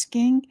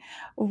asking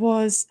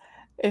was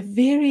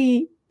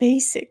very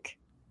basic.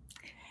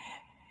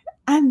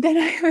 And then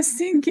I was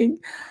thinking,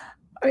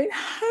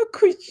 how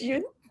could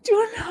you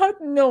do not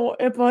know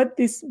about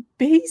this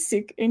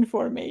basic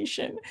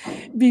information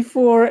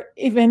before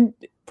even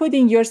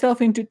putting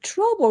yourself into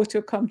trouble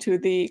to come to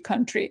the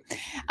country?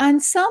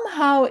 And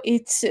somehow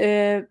it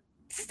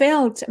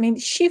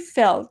she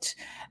felt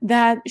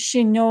that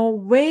she know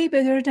way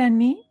better than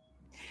me.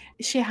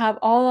 She have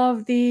all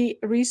of the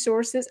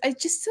resources.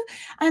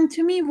 And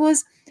to me it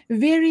was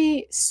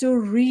very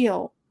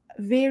surreal,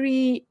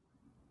 very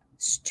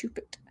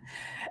stupid.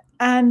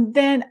 And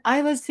then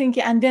I was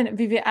thinking, and then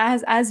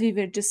as we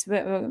were just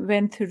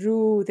went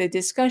through the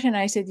discussion,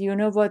 I said, you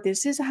know what,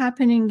 this is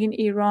happening in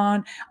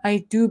Iran.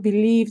 I do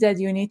believe that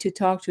you need to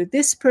talk to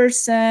this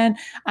person.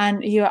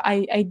 And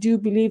I do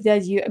believe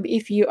that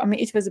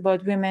it was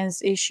about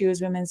women's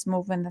issues, women's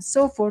movement and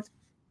so forth.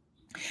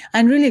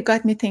 And really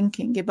got me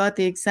thinking about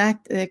the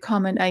exact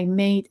comment I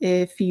made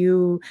a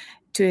few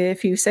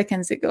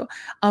seconds ago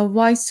of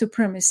white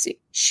supremacy.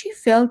 She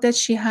felt that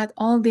she had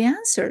all the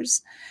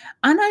answers.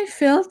 And I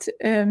felt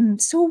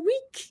so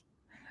weak.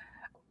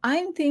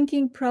 I'm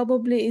thinking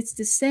probably it's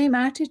the same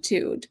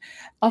attitude.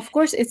 Of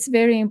course, it's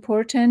very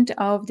important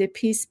of the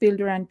peace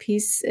builder and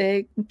peace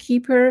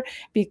keeper,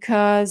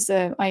 because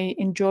I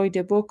enjoy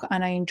the book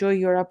and I enjoy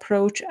your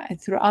approach.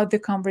 Throughout the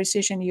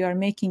conversation, you are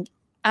making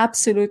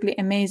absolutely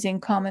amazing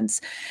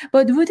comments.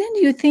 But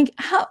wouldn't you think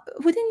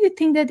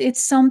that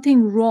it's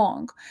something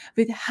wrong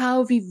with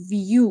how we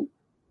view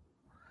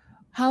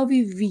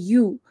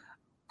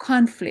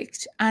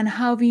conflict and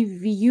how we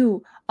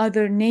view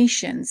other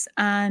nations,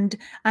 and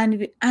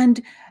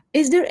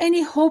is there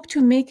any hope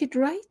to make it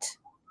right?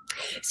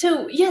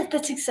 So yeah,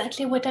 that's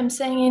exactly what I'm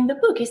saying in the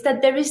book, is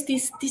that there is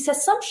this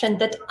assumption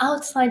that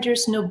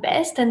outsiders know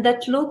best and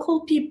that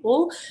local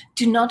people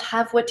do not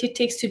have what it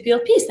takes to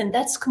build peace. And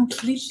that's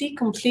completely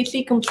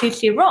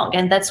wrong.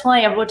 And that's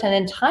why I wrote an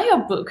entire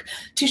book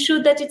to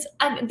show that it's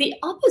the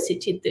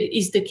opposite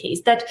is the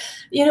case, that,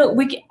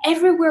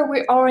 everywhere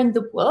we are in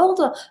the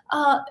world,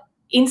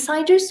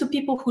 insiders, so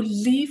people who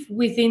live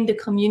within the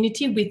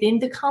community, within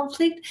the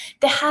conflict,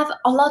 they have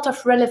a lot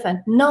of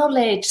relevant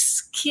knowledge,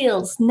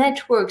 skills,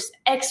 networks,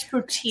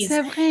 expertise.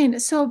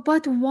 Sabrine,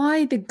 but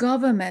why the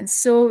government?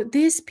 So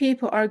these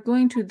people are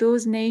going to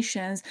those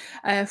nations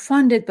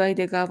funded by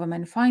the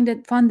government,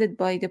 funded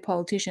by the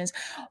politicians.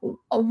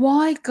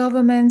 Why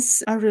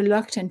governments are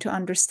reluctant to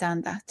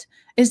understand that?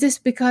 Is this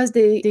because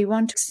they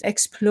want to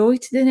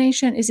exploit the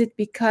nation? Is it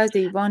because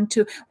they want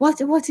to,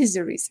 what is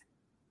the reason?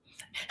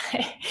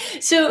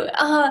 So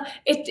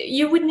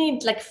you would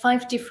need like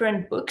 5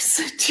 different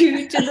books to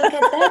look at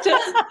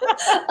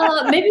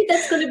that. Maybe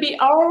that's going to be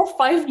our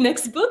 5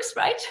 next books,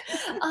 right?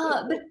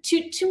 But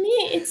to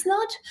me, it's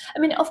not. I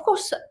mean, of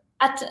course,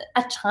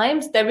 at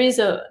times there is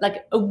a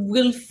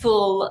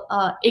willful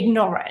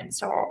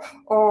ignorance or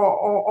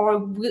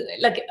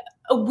like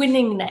a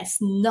willingness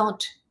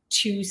not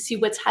to see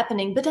what's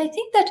happening. But I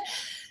think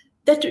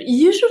that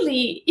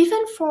usually,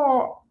 even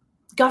for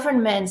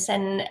governments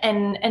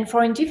and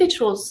for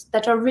individuals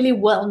that are really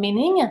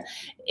well-meaning,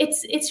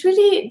 it's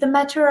really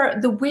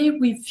the way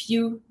we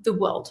view the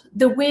world,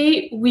 the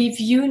way we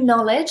view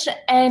knowledge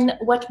and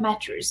what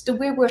matters, the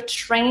way we're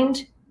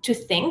trained to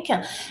think.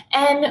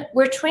 And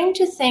we're trained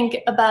to think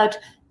about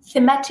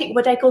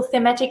what I call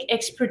thematic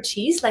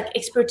expertise, like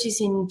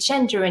expertise in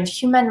gender and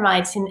human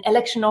rights in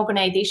election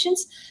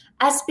organizations,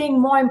 as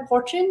being more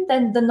important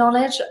than the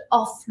knowledge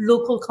of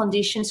local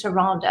conditions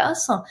around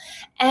us.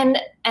 And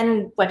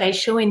what I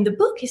show in the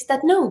book is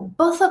that no,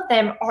 both of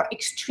them are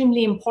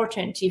extremely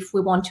important if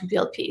we want to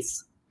build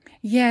peace.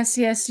 Yes,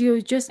 you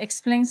just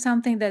explained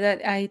something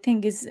that I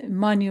think is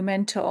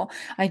monumental.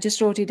 I just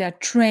wrote it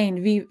at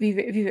trained.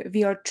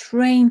 We are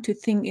trained to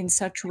think in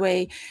such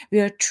way.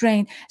 We are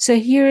trained. So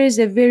here is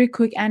a very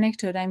quick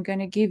anecdote I'm going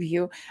to give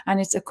you,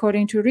 and it's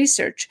according to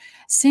research.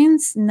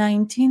 Since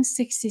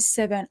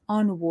 1967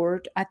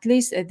 onward, at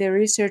least the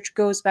research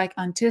goes back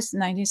until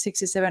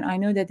 1967. I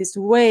know that it's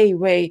way,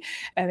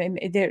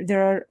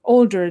 there are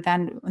older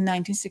than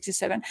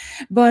 1967.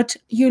 But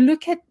you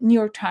look at New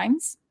York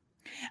Times,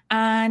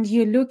 and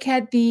you look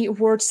at the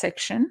word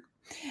section,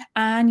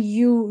 and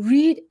you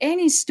read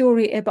any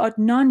story about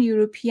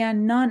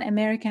non-European,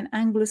 non-American,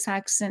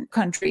 Anglo-Saxon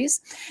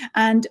countries,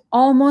 and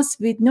almost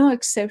with no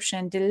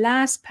exception, the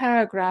last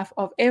paragraph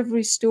of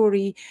every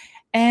story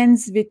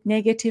ends with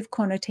negative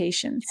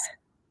connotations.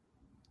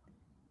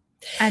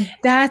 And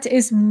that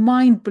is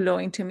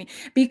mind-blowing to me,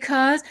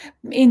 because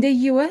in the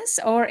US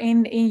or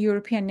in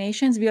European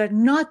nations, we are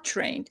not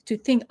trained to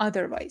think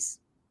otherwise.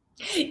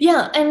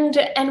 Yeah,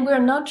 and we're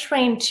not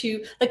trained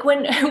to, like,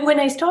 when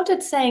I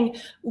started saying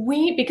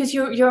we, because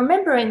you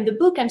remember in the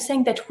book, I'm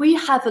saying that we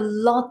have a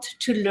lot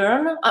to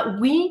learn.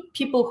 We,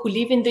 people who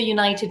live in the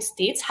United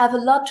States, have a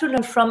lot to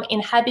learn from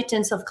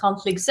inhabitants of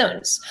conflict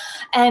zones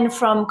and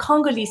from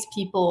Congolese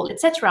people,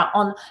 etc.,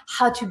 on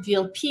how to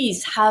build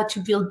peace, how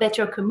to build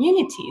better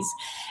communities.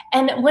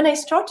 And when I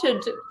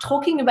started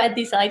talking about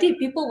this idea,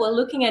 people were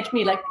looking at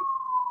me like,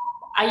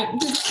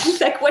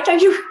 what are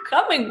you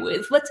coming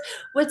with?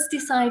 What's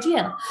this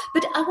idea?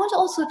 But I want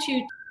also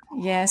to...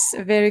 Yes,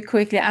 very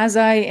quickly. As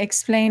I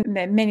explained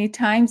many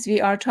times, we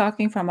are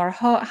talking from our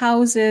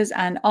houses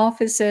and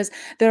offices.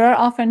 There are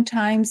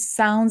oftentimes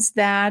sounds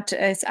that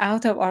is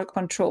out of our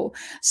control.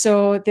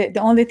 So the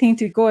only thing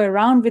to go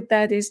around with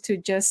that is to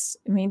just,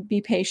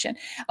 be patient.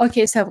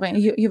 Okay,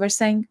 Sabrine, you were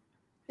saying?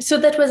 So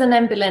that was an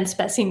ambulance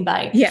passing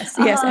by. Yes.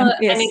 And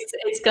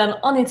it's gone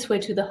on its way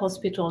to the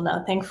hospital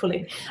now,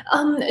 thankfully.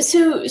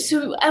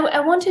 So I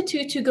wanted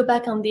to go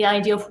back on the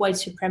idea of white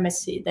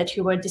supremacy that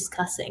you were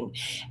discussing.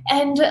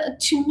 And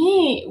to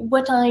me,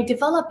 what I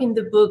develop in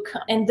the book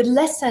and the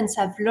lessons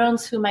I've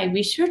learned through my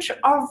research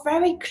are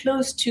very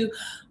close to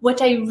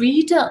what I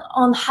read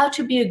on how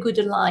to be a good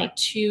ally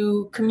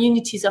to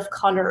communities of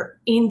color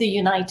in the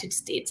United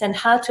States, and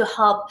how to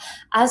help,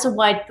 as a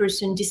white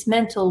person,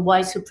 dismantle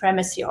white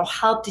supremacy or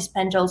help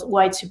dismantle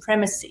white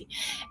supremacy.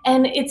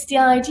 And it's the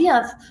idea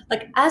of,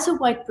 like, as a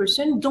white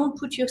person, don't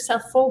put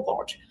yourself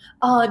forward.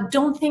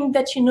 Don't think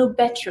that you know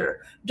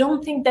better.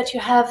 Don't think that you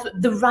have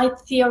the right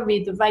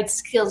theory, the right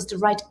skills, the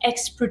right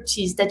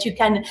expertise, that you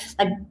can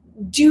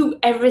do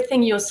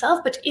everything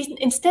yourself, but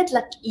instead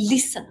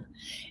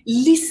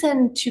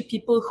listen to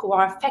people who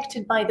are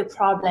affected by the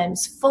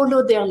problems,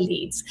 follow their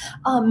leads,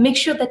 make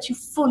sure that you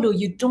follow,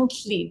 you don't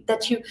lead,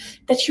 that you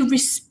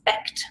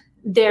respect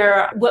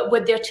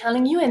what they're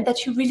telling you, and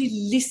that you really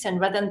listen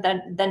rather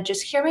than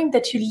just hearing,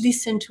 that you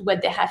listen to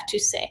what they have to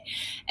say.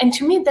 And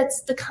to me,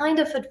 that's the kind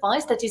of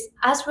advice that is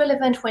as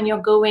relevant when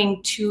you're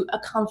going to a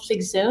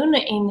conflict zone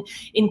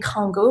in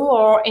Congo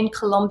or in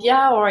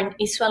Colombia or in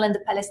Israel and the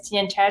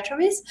Palestinian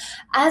territories,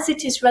 as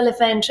it is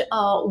relevant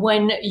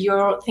when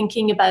you're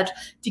thinking about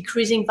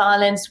decreasing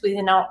violence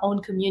within our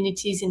own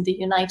communities in the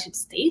United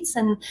States.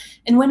 And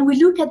when we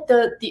look at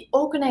the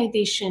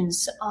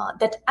organizations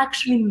that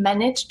actually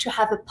manage to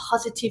have a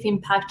positive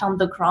impact on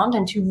the ground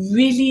and to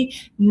really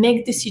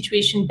make the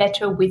situation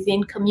better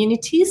within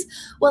communities,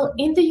 well,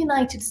 in the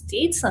United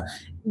States,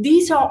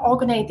 these are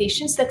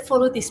organizations that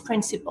follow these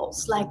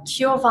principles, like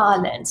Cure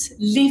Violence,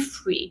 Live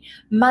Free,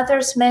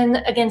 Mothers Men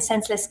Against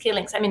Senseless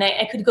Killings.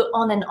 I could go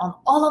on and on.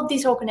 All of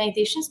these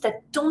organizations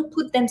that don't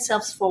put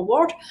themselves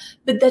forward,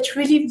 but that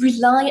really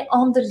rely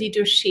on the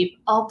leadership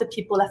of the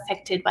people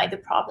affected by the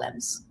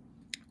problems.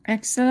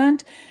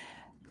 Excellent.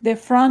 The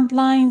Front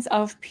Lines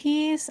of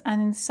Peace,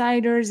 an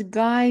Insider's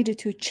Guide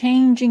to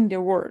Changing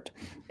the World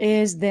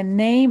is the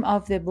name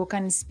of the book.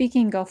 And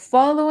speaking of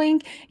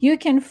following, you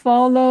can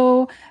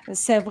follow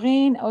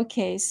Sabrine.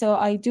 Okay, so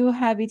I do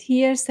have it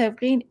here.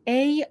 Sabrine,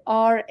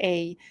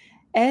 ARA,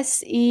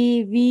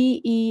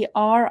 SEVERINE.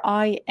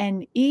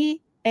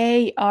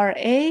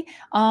 ARA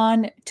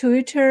on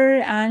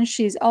Twitter, and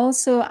she's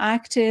also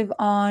active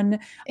on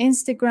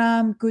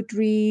Instagram.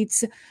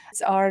 Goodreads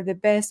are the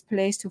best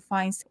place to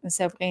find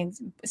Sabrine.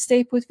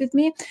 Stay put with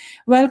me.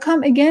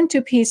 Welcome again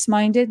to Peace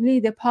Mindedly,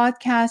 the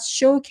podcast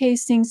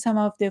showcasing some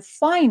of the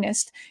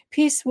finest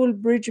peaceful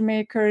bridge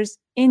makers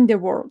in the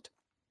world.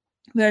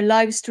 We're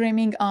live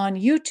streaming on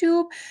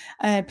YouTube.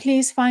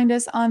 Please find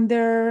us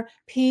under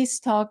Peace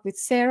Talk with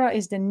Sarah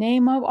is the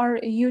name of our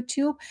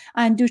YouTube.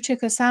 And do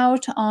check us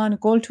out on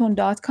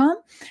goltun.com.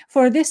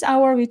 For this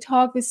hour, we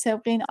talk with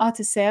Sevgin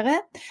Ateseghe,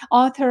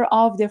 author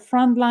of The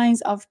Front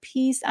Lines of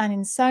Peace, an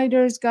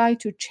Insider's Guide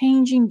to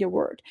Changing the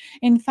World.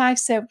 In fact,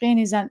 Sevgin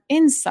is an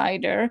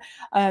insider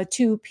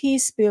to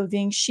peace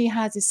building. She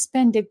has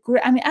spent a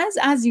great,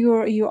 as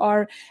you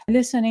are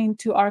listening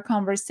to our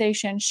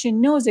conversation, she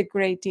knows a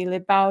great deal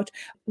about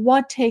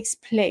what takes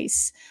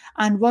place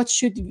and what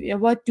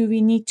do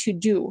we need to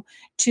do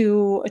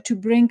to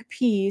bring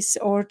peace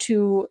or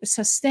to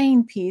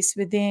sustain peace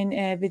within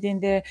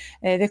the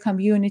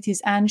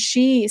communities. And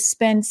she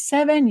spent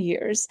 7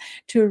 years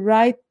to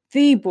write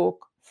the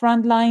book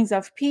Front Lines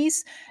of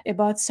Peace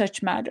about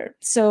such matter.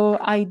 So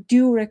I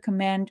do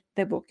recommend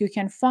the book. You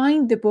can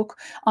find the book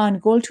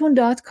on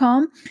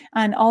goltun.com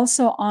and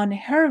also on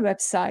her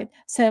website,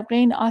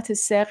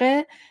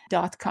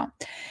 sevginateseghe.com.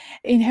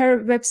 In her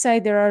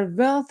website, there are a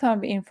wealth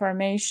of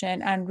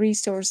information and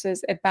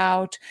resources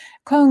about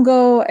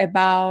Congo,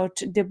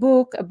 about the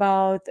book,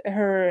 about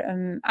her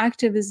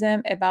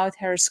activism, about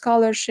her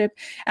scholarship,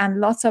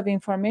 and lots of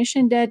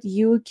information that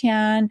you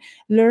can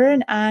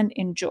learn and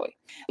enjoy.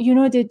 You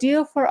know the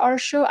deal for our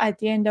show. At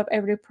the end of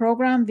every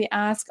program, we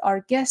ask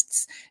our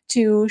guests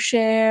to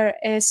share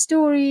a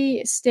story,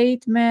 a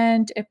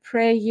statement, a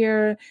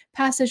prayer,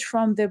 passage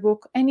from the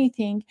book,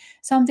 anything,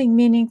 something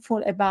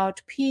meaningful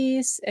about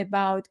peace,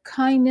 about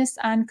kindness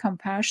and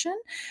compassion.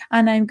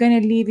 And I'm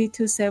going to leave it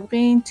to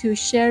Sevgin to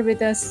share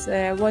with us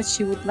what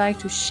she would like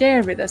to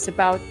share with us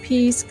about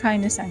peace,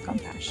 kindness, and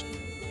compassion.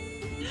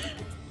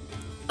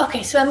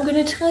 Okay, so I'm going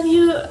to tell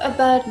you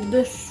about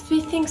the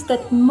 3 things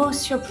that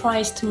most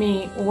surprised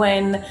me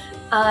when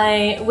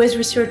I was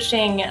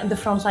researching the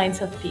front lines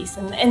of peace.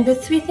 And the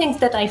 3 things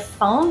that I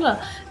found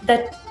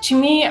that to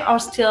me are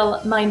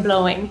still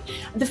mind-blowing.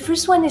 The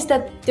first one is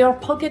that there are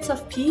pockets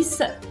of peace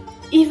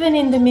even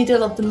in the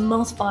middle of the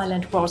most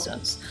violent war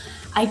zones.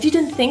 I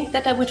didn't think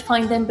that I would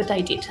find them, but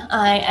I did.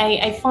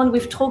 I found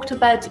we've talked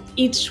about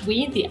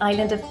Ituri, the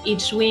island of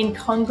Ituri in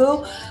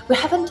Congo. We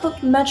haven't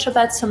talked much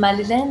about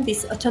Somaliland,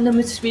 this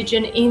autonomous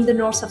region in the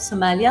north of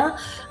Somalia.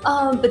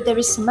 But there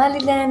is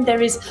Somaliland,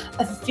 there is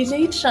a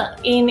village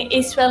in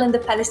Israel and the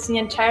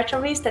Palestinian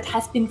territories that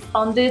has been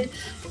founded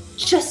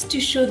just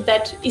to show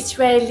that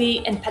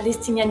Israeli and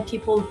Palestinian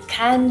people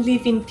can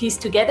live in peace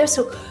together.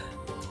 So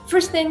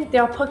first thing,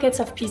 there are pockets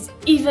of peace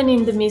even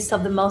in the midst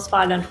of the most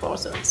violent war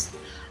zones.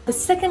 The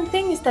second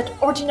thing is that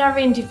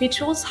ordinary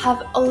individuals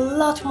have a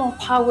lot more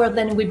power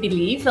than we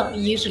believe,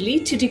 usually,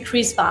 to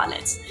decrease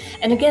violence.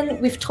 And again,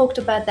 we've talked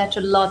about that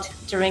a lot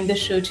during the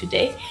show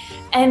today.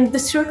 And the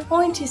third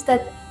point is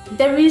that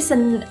there is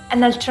an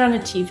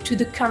alternative to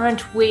the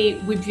current way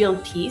we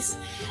build peace.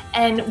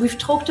 And we've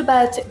talked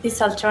about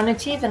this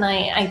alternative, and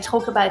I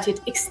talk about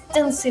it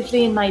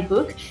extensively in my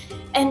book.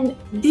 And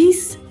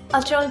this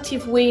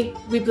alternative way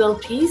we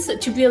build peace,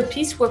 to build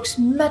peace, works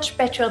much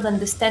better than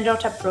the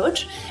standard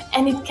approach,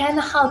 and it can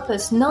help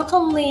us not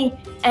only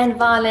end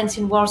violence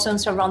in war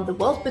zones around the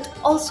world, but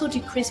also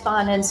decrease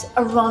violence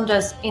around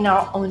us in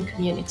our own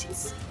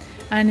communities.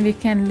 And we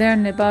can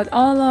learn about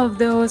all of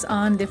those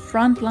on the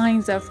Front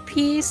Lines of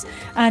Peace,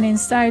 an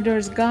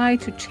Insider's Guide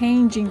to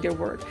Changing the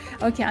World.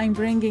 Okay, I'm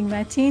bringing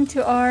Mateen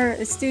to our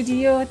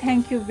studio.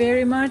 Thank you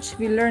very much.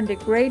 We learned a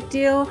great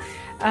deal.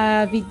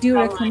 We do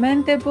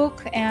recommend the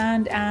book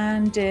and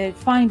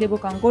find the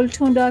book on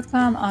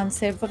goltun.com, on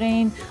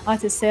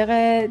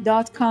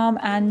sevginateseghe.com,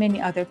 and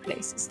many other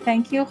places.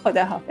 Thank you.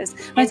 Khuda Hafiz.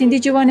 Mateen,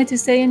 did you want to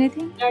say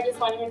anything? I just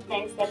wanted to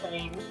thank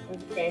Sevgin. It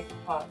was great to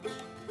talk.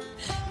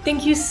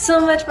 Thank you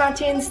so much,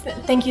 Martin.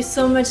 Thank you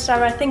so much,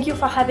 Sarah. Thank you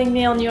for having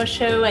me on your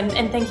show,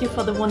 and thank you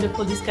for the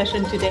wonderful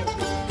discussion today.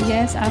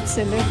 Yes,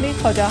 absolutely.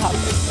 Khuda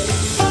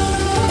Hafiz.